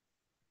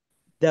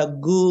 The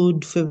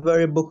good,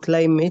 favorable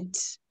climate.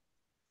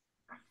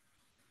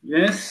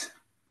 Yes.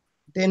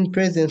 Then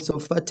presence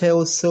of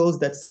fertile soils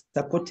that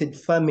supported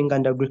farming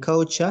and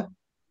agriculture.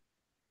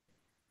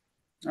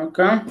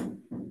 Okay.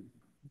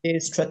 The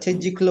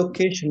strategic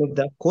location of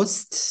the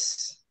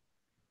coast.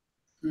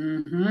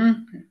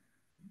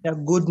 The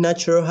good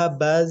natural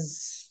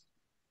harbors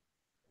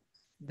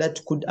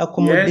that could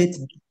accommodate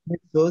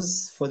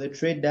vessels for the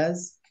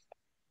traders.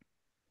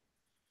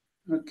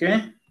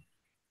 Okay.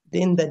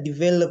 Then the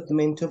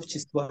development of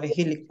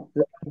Kiswahili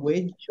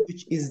language,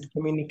 which is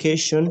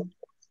communication.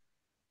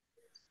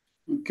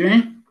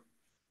 Okay.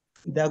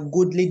 The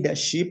good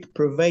leadership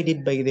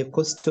provided by the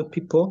coastal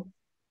people.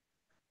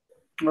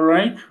 All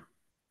right.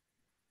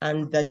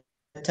 And the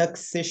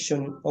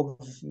taxation of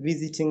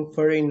visiting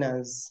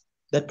foreigners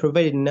that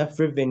provided enough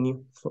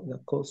revenue for the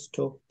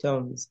coastal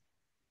towns.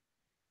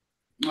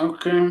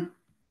 Okay.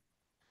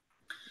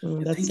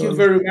 Thank you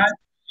very much.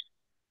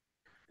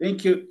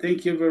 Thank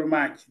you very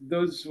much.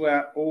 Those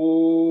were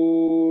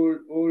all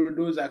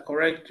those are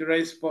correct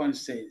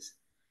responses.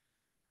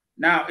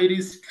 Now, it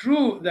is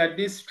true that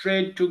this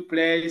trade took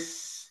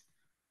place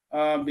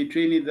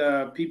between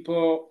the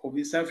people of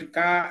East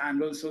Africa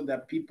and also the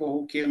people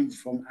who came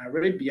from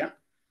Arabia.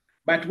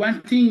 But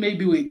one thing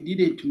maybe we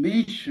didn't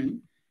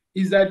mention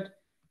is that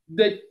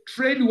the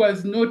trade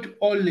was not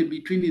only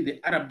between the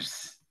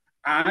Arabs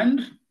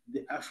and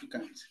the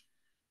Africans.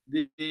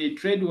 The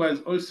trade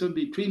was also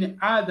between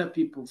other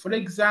people. For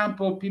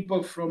example,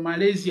 people from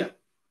Malaysia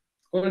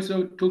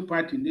also took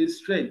part in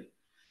this trade.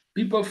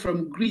 People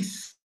from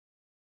Greece.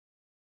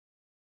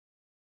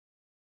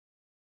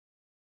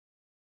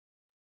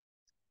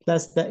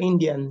 Plus the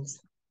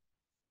Indians.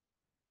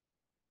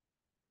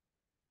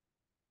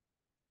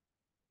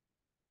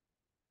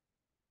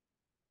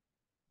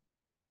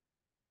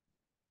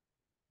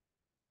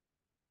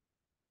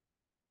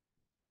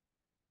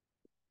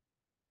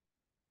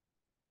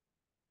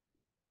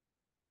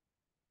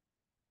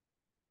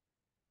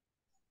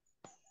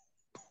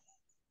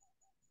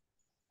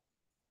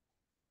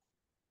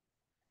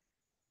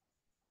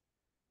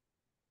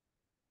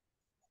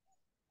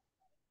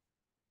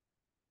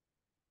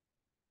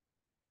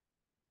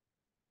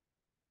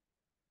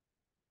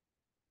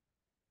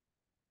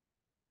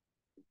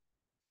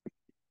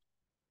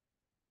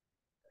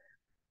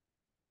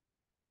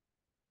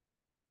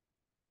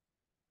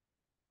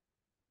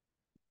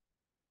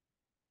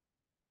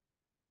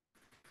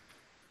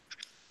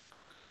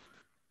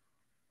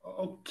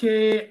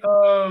 Okay,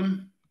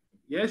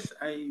 yes,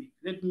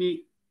 let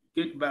me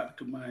get back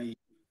to my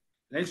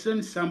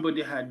lesson.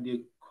 Somebody had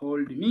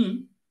called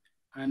me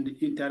and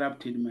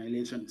interrupted my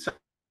lesson. So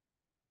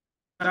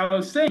I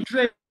was saying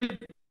trade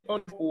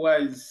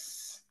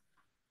was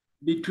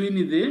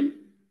between the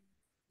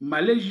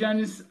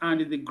Malaysians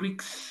and the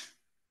Greeks.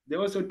 They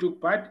also took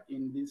part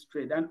in this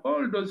trade. And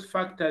all those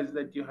factors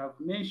that you have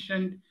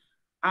mentioned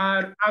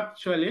are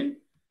actually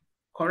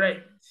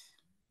correct.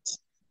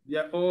 They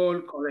are all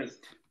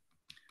correct.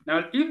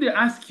 Now, if they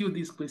ask you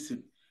this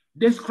question,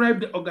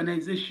 describe the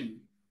organization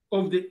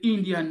of the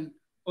Indian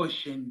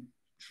Ocean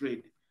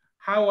trade.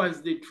 How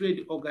was the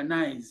trade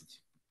organized?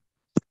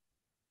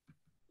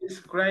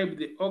 describe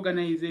the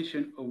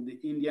organization of the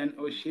Indian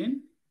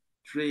Ocean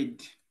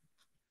trade?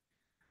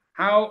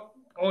 How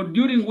or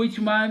during which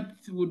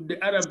month would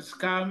the Arabs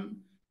come?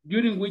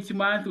 During which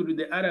month would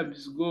the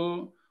Arabs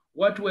go?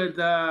 What were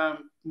the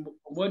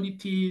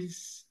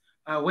commodities?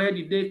 Where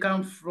did they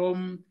come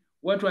from?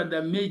 What were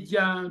the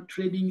major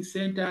trading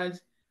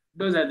centers?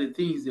 Those are the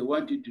things they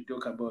wanted to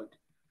talk about.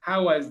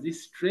 How was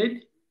this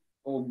trade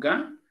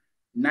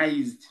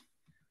organized?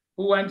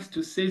 Who wants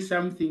to say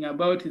something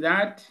about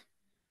that?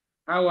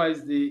 How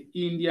was the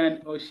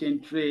Indian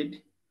Ocean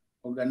trade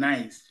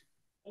organized?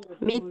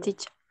 Me,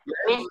 teacher.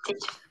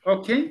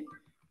 Okay,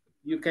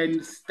 you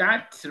can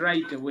start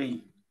right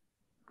away.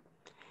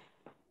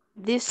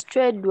 This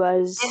trade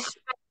was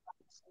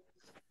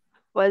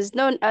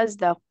known as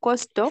the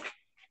coastal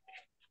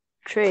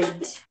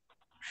trade.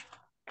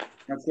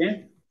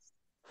 Okay.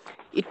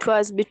 It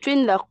was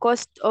between the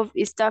coast of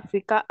East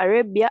Africa,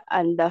 Arabia,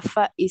 and the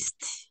Far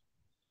East.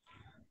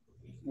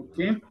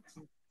 Okay.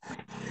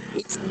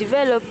 It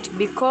developed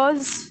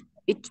because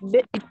it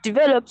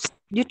develops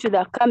due to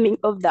the coming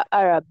of the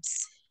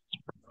Arabs.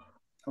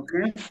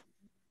 Okay.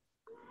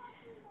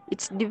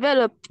 It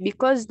developed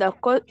because the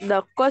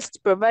coast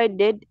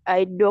provided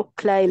ideal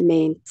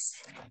climate.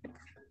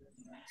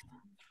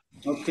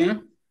 Okay.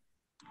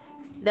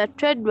 The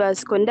trade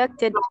was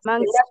conducted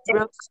amongst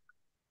groups,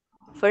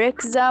 for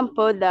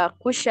example, the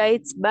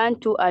Kushites,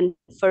 Bantu, and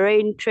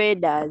foreign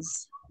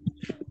traders.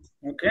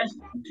 Okay,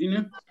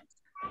 continue.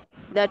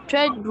 The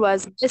trade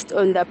was based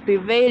on the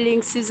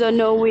prevailing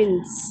seasonal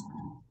winds.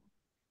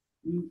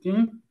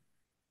 Okay.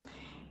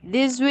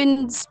 These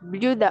winds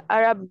blew the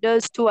Arab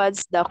doors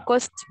towards the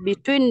coast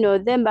between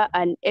November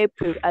and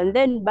April, and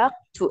then back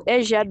to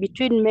Asia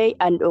between May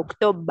and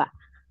October.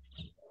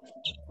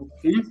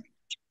 Okay.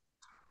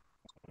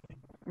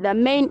 The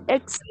main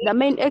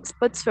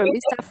exports from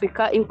East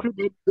Africa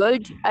included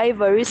gold,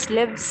 ivory,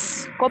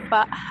 slaves,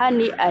 copper,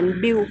 honey,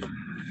 and beeswax.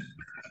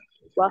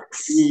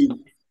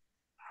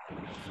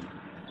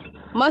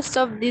 Most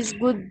of these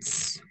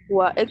goods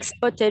were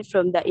exported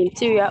from the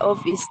interior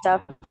of East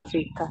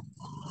Africa.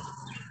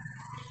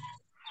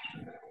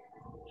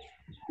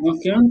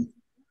 Okay.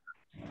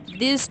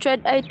 These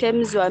trade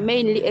items were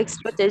mainly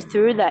exported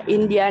through the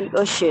Indian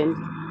Ocean.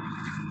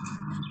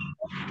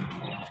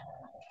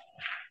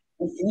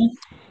 Okay.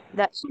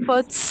 The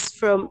imports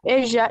from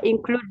Asia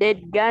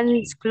included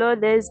guns,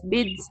 clothes,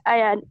 beads,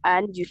 iron,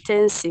 and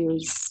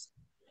utensils.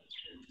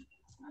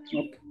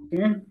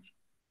 Okay.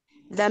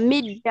 The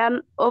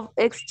medium of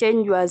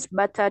exchange was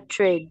barter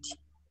trade.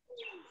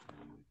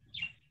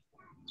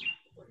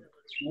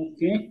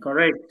 Okay,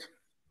 correct.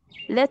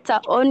 Later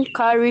on,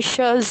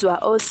 caricatures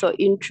were also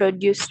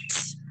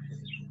introduced.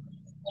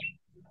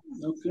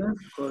 Okay,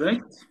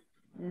 correct.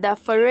 The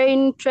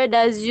foreign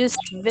traders used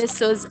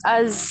vessels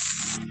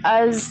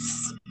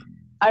as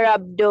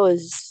Arab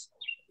doors.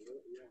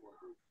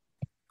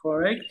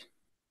 Correct.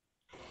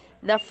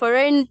 The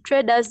foreign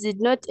traders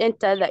did not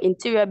enter the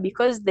interior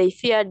because they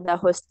feared the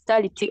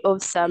hostility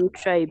of some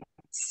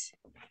tribes.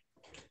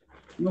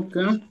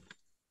 Okay.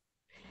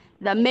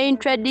 The main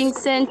trading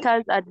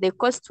centers at the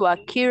coast were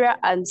Kira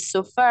and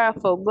Sofara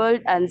for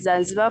gold and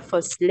Zanzibar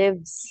for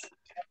slaves.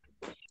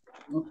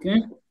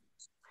 Okay.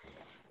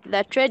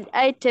 The trade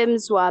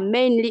items were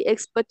mainly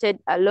exported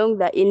along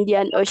the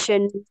Indian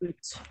Ocean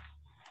route.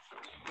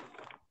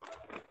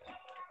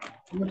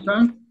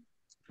 Okay.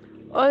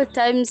 All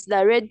times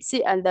the Red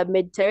Sea and the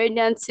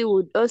Mediterranean Sea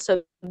would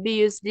also be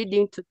used,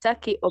 leading to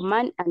Turkey,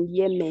 Oman, and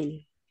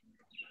Yemen.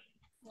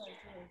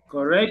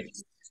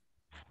 Correct.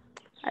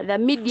 The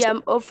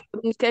medium of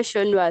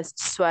communication was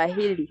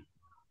Swahili.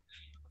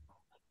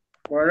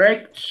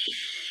 Correct.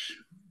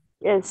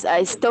 Yes,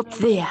 I stopped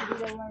there.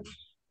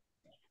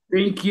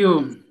 Thank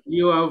you.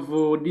 You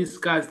have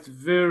discussed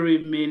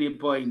very many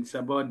points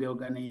about the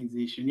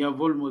organization. You have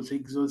almost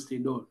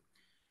exhausted all.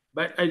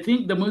 But I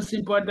think the most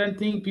important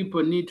thing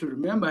people need to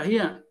remember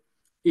here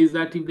is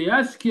that if they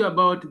ask you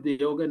about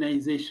the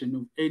organization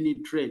of any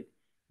trade,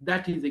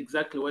 that is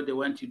exactly what they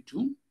want you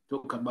to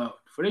talk about.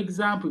 For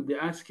example, if they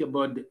ask you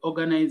about the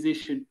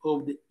organization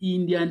of the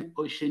Indian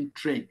Ocean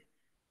trade,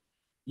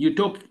 you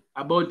talk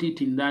about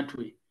it in that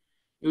way.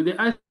 If they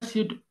ask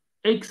you to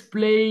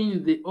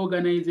explain the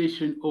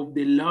organization of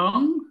the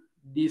long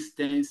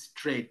distance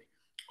trade,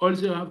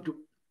 also you have to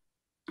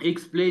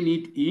explain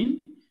it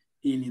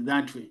in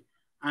that way.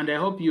 And I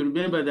hope you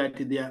remember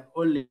that there are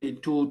only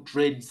two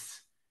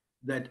trades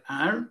that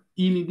are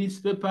in this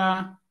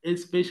paper,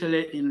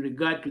 especially in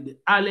regard to the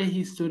early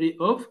history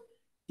of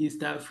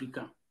East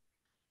Africa.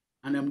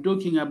 And I'm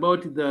talking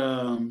about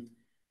the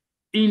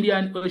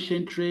Indian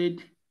Ocean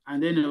trade,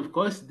 and then of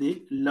course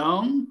the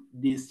long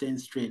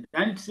distance trade.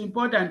 And it's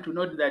important to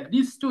note that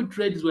these two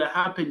trades were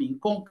happening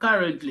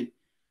concurrently.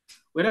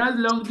 Whereas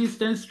long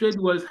distance trade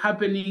was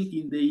happening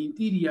in the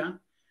interior,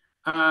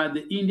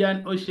 the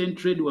Indian Ocean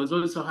trade was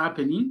also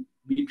happening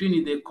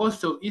between the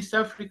coast of East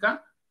Africa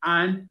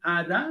and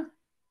other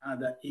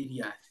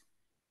areas.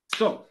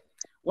 So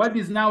what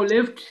is now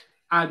left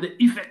are the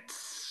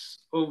effects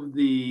of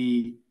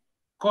the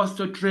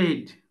coastal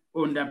trade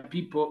on the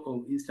people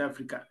of East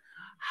Africa.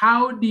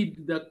 How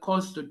did the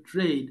coastal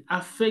trade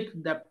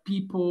affect the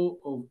people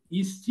of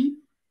East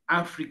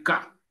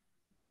Africa?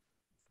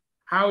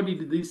 How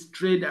did this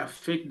trade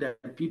affect the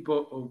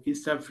people of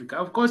East Africa?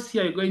 Of course,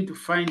 here you're going to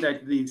find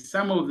that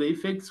some of the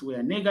effects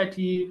were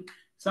negative,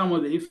 some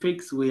of the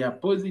effects were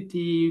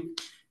positive,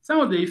 some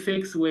of the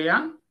effects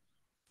were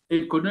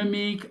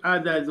economic,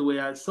 others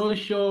were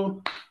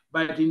social,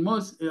 but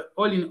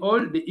all in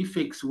all, the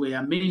effects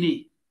were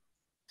many.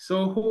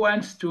 So who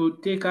wants to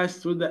take us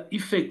through the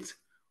effects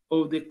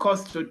of the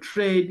coastal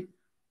trade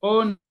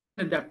on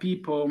the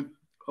people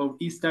of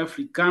East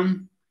Africa?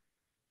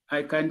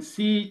 I can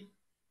see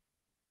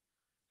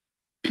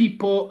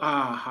people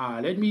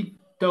are, let me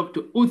talk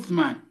to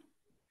Uthman.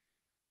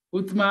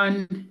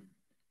 Uthman,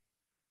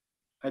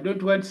 I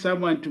don't want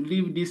someone to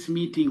leave this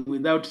meeting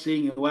without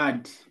saying a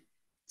word.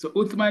 So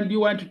Uthman, do you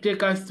want to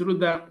take us through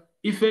the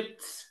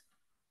effects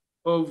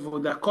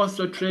of the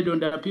coastal trade on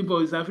the people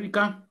of East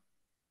Africa?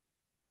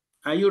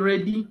 Are you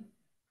ready?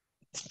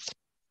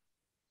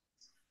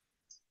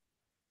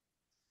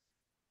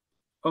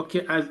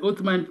 Okay, as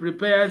Uthman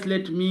prepares,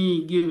 let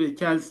me give a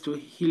chance to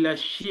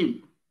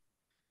Hilashim.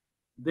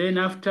 Then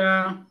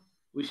after,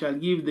 we shall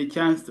give the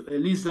chance to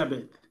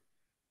Elizabeth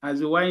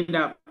as we wind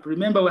up.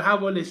 Remember, we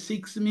have only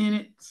 6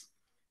 minutes,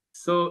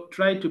 so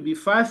try to be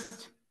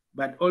fast,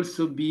 but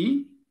also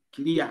be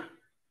clear.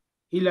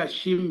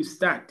 Hilashim,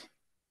 start.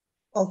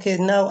 Okay,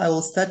 now I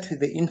will start with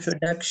the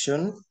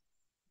introduction.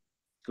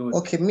 Good.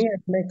 Okay, me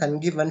and I can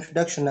give an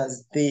introduction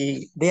as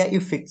their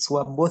effects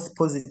were both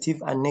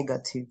positive and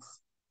negative,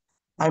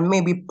 and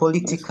maybe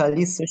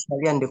politically,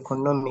 socially, and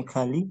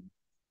economically.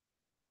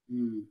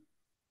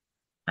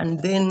 And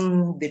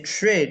then the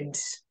trade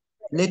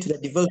led to the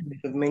development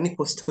of many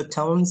coastal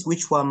towns,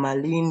 which were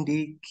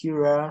Malindi,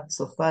 Kira,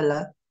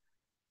 Sofala,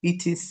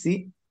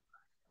 etc.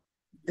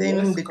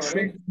 Then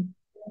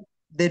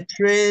the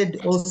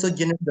trade also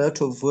generated a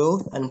lot of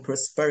wealth and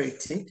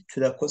prosperity to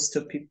the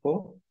coastal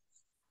people.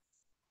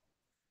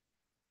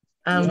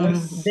 Then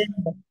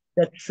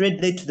the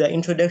trade led to the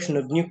introduction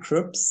of new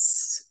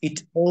crops.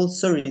 It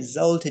also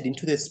resulted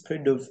into the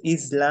spread of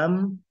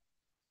Islam.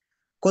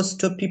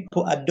 Coastal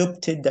people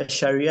adopted the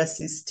Sharia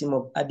system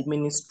of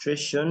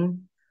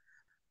administration.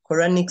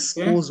 Quranic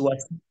schools were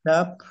set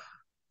up.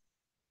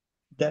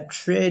 The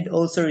trade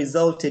also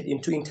resulted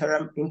into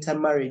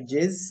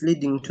intermarriages,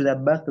 leading to the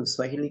birth of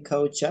Swahili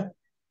culture.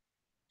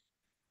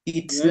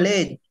 It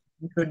led to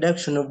the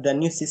introduction of the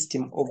new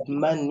system of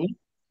money,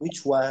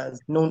 which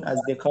was known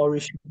as the cowrie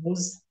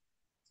shells.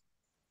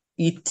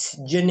 It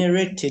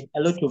generated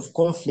a lot of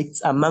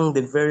conflicts among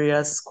the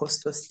various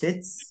coastal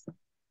states.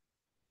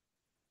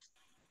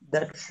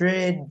 The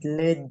trade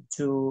led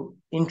to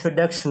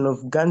introduction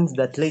of guns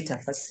that later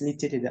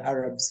facilitated the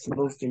Arabs to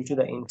move into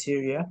the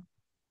interior.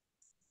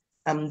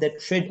 The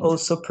trade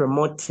also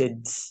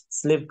promoted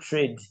slave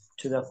trade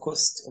to the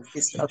coast of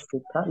East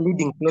Africa,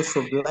 leading to loss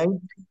of life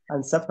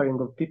and suffering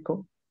of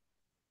people.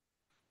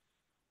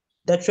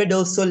 The trade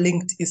also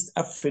linked East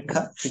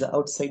Africa to the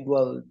outside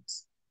world,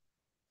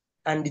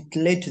 and it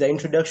led to the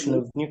introduction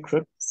of new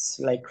crops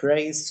like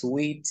rice,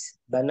 wheat,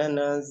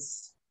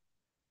 bananas.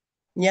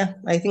 Yeah,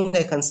 I think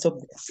I can stop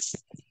there.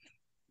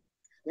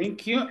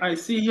 Thank you. I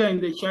see here in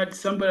the chat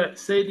somebody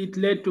said it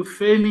led to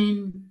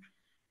famine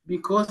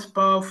because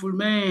powerful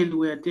men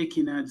were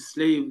taken as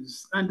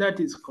slaves, and that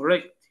is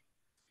correct.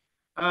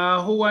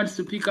 Who wants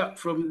to pick up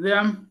from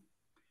them?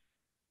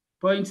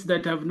 Points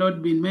that have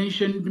not been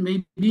mentioned,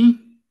 maybe?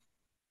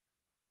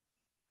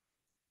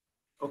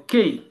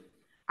 Okay.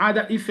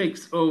 Other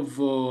effects of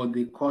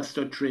the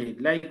coastal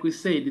trade, like we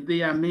said,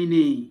 they are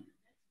many.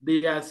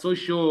 They are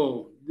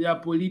social, they are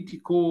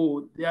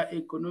political, they are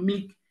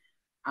economic,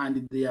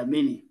 and they are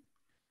many.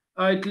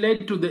 It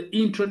led to the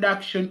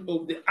introduction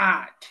of the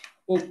art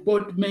of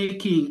boat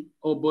making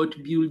or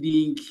boat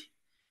building.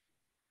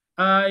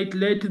 It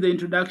led to the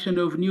introduction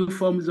of new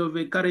forms of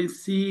a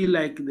currency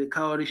like the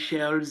cowrie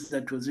shells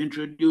that was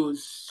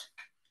introduced.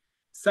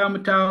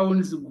 Some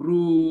towns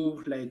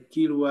grew like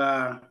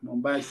Kilwa,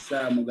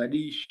 Mombasa,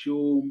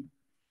 Mogadishu.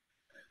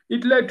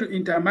 It led to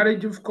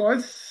intermarriage, of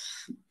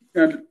course,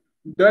 and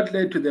that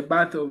led to the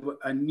birth of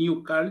a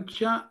new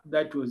culture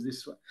that was the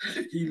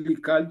Swahili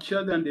culture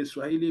and the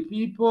Swahili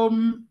people.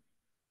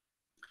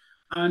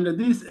 And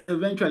this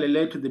eventually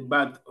led to the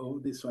birth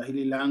of the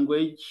Swahili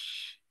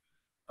language.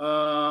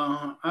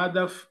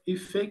 Other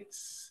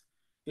effects,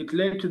 it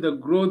led to the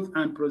growth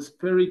and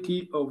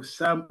prosperity of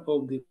some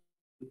of the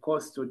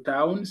coastal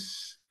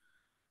towns.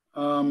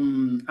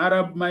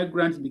 Arab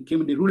migrants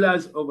became the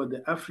rulers over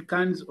the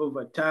Africans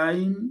over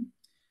time.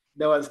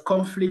 There was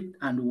conflict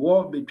and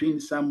war between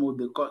some of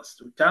the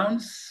coastal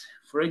towns.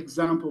 For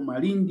example,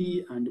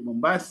 Malindi and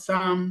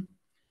Mombasa.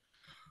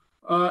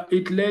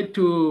 It led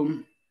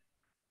to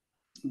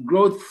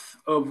growth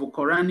of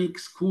Quranic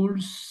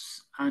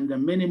schools and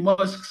many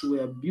mosques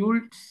were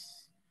built.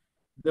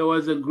 There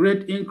was a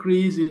great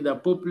increase in the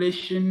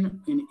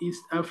population in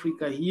East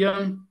Africa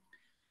here.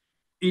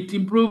 It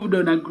improved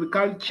on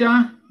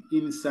agriculture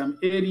in some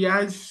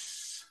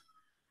areas.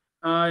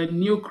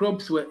 New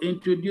crops were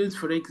introduced,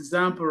 for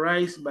example,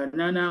 rice,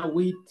 banana,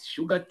 wheat,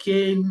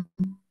 sugarcane.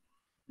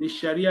 The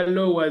Sharia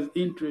law was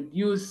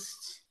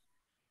introduced.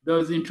 There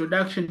was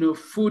introduction of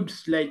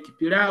foods like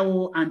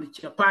pirao and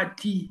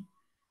chapati.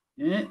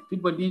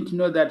 People didn't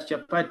know that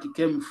chapati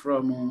came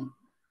from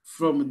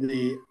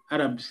the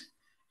Arabs.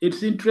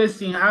 It's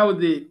interesting how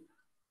the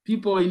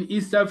people in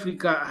East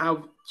Africa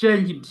have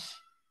changed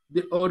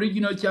the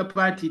original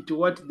chapati to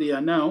what they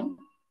are now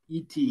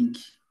eating.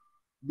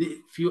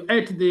 If you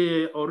ate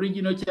the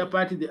original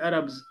chapati the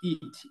Arabs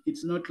eat,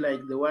 it's not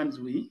like the ones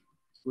we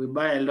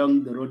buy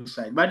along the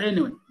roadside. But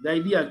anyway, the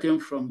idea came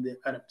from the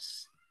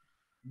Arabs.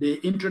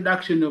 The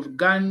introduction of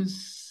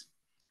guns,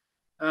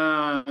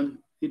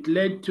 it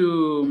led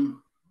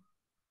to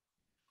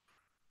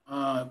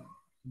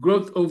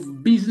growth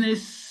of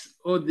business,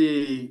 or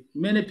the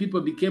many people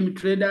became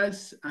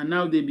traders, and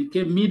now they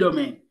became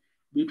middlemen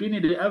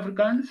between the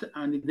Africans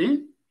and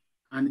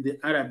the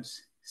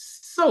Arabs.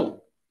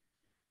 So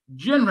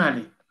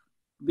generally,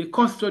 the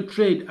coastal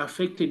trade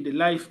affected the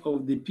life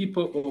of the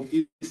people of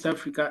East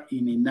Africa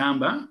in a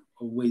number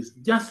of ways,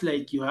 just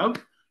like you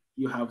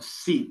have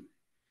seen.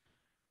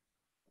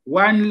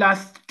 One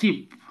last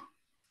tip: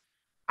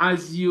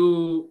 as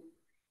you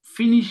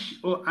finish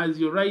or as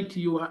you write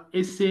your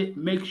essay,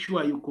 make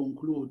sure you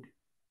conclude.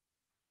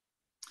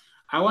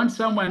 I want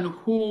someone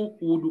who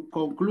would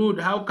conclude.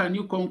 How can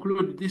you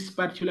conclude this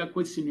particular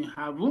question you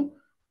have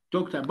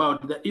talked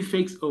about, the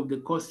effects of the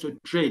coastal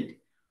trade?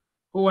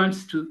 Who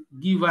wants to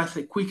give us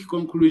a quick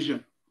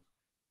conclusion?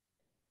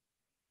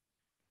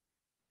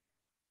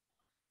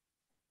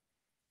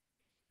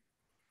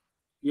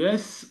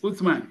 Yes,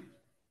 Uthman.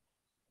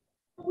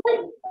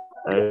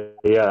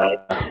 Yeah.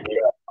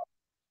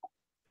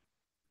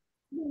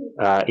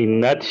 In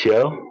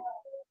nutshell,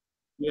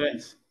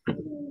 yes,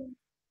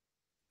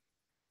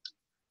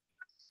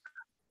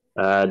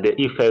 the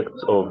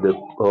effects of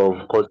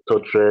coastal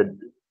trade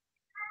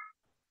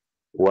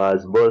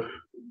was both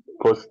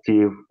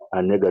positive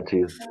and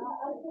negative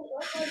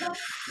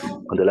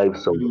on the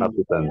lives of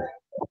Africans.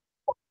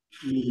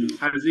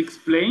 As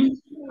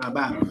explained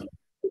above.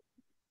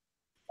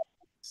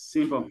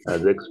 Simple.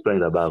 As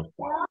explained above.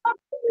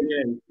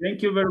 Yeah,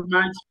 thank you very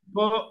much,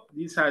 Paul.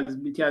 It has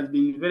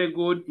been very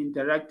good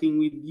interacting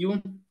with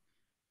you.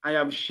 I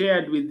have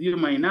shared with you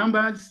my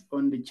numbers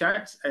on the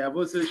charts. I have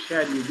also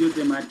shared with you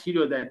the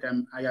material that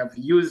I have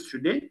used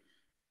today.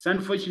 It's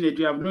unfortunate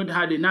we have not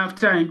had enough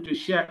time to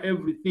share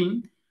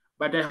everything,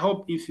 but I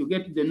hope if you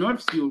get the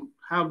notes, you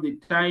have the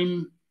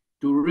time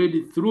to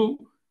read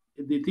through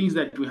the things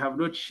that we have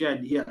not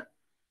shared here.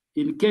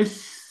 In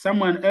case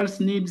someone else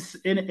needs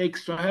any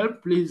extra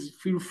help, please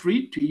feel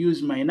free to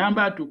use my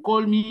number to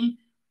call me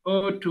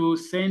or to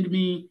send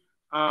me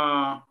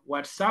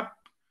WhatsApp,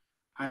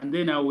 and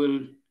then I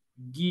will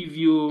give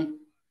you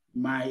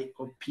my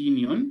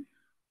opinion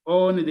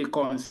on the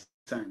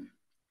concern.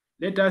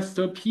 Let us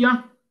stop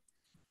here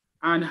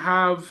and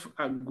have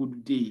a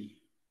good day.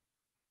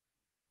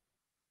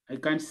 I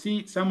can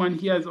see someone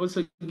here has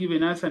also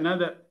given us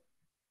another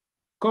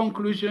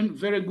conclusion,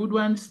 very good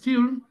one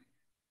still.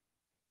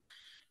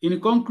 In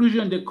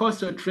conclusion, the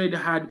coastal trade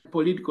had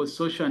political,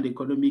 social, and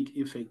economic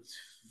effects.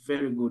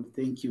 Very good.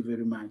 Thank you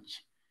very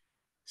much.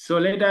 So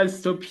let us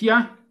stop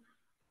here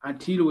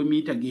until we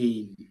meet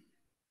again.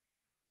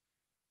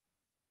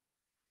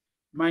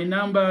 My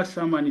number,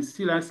 someone is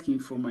still asking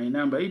for my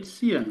number. It's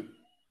here,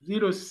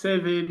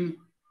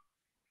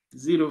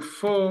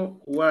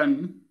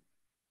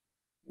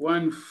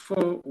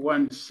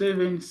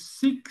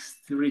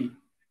 070411411763.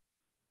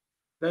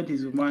 That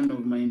is one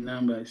of my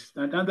numbers.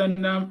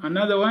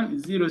 Another one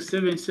is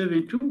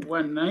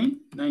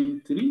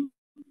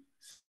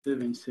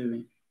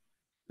 0772199377.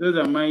 Those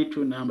are my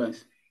two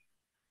numbers.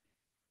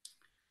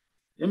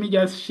 Let me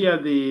just share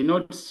the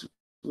notes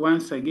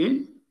once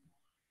again.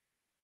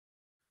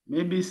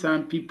 Maybe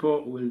some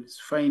people will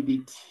find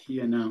it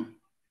here now.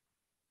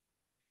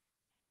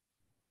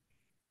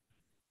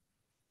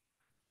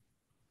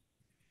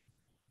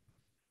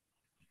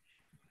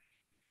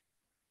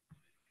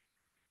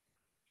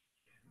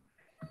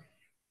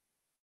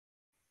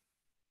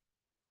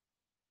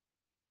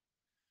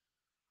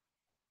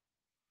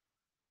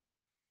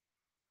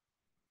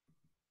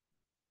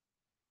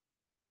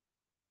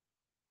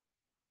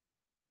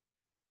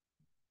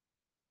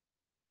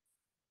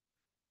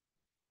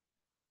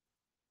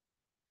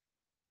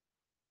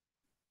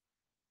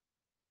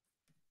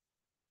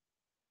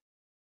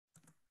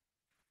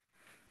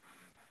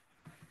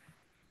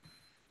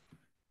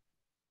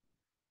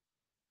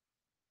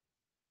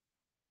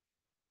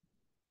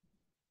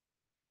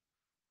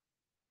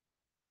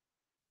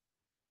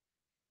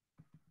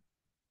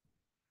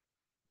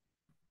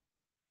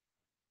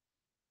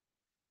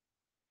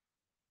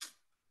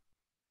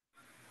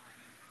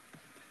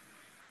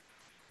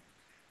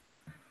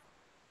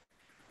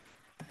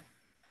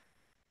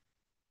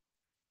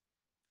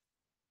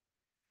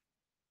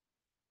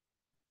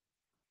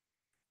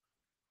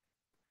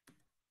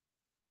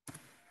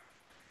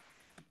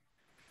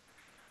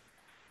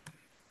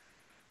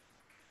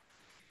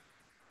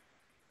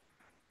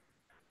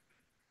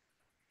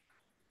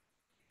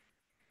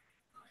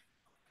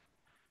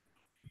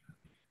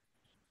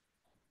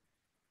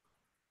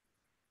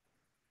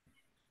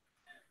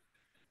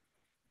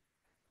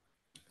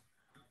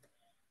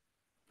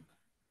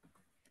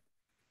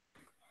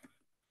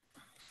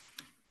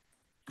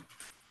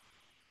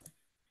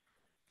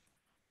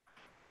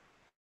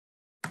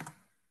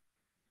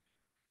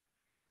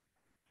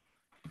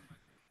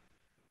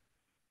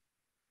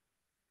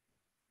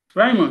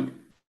 Raymond,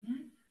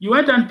 you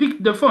went and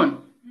picked the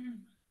phone.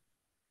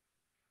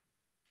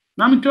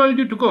 Mommy told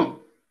you to go.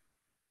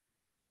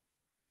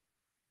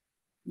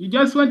 You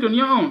just went on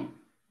your own.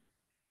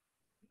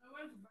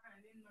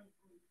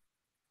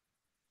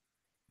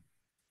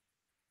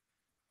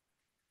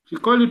 She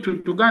called you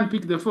to go and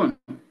pick the phone.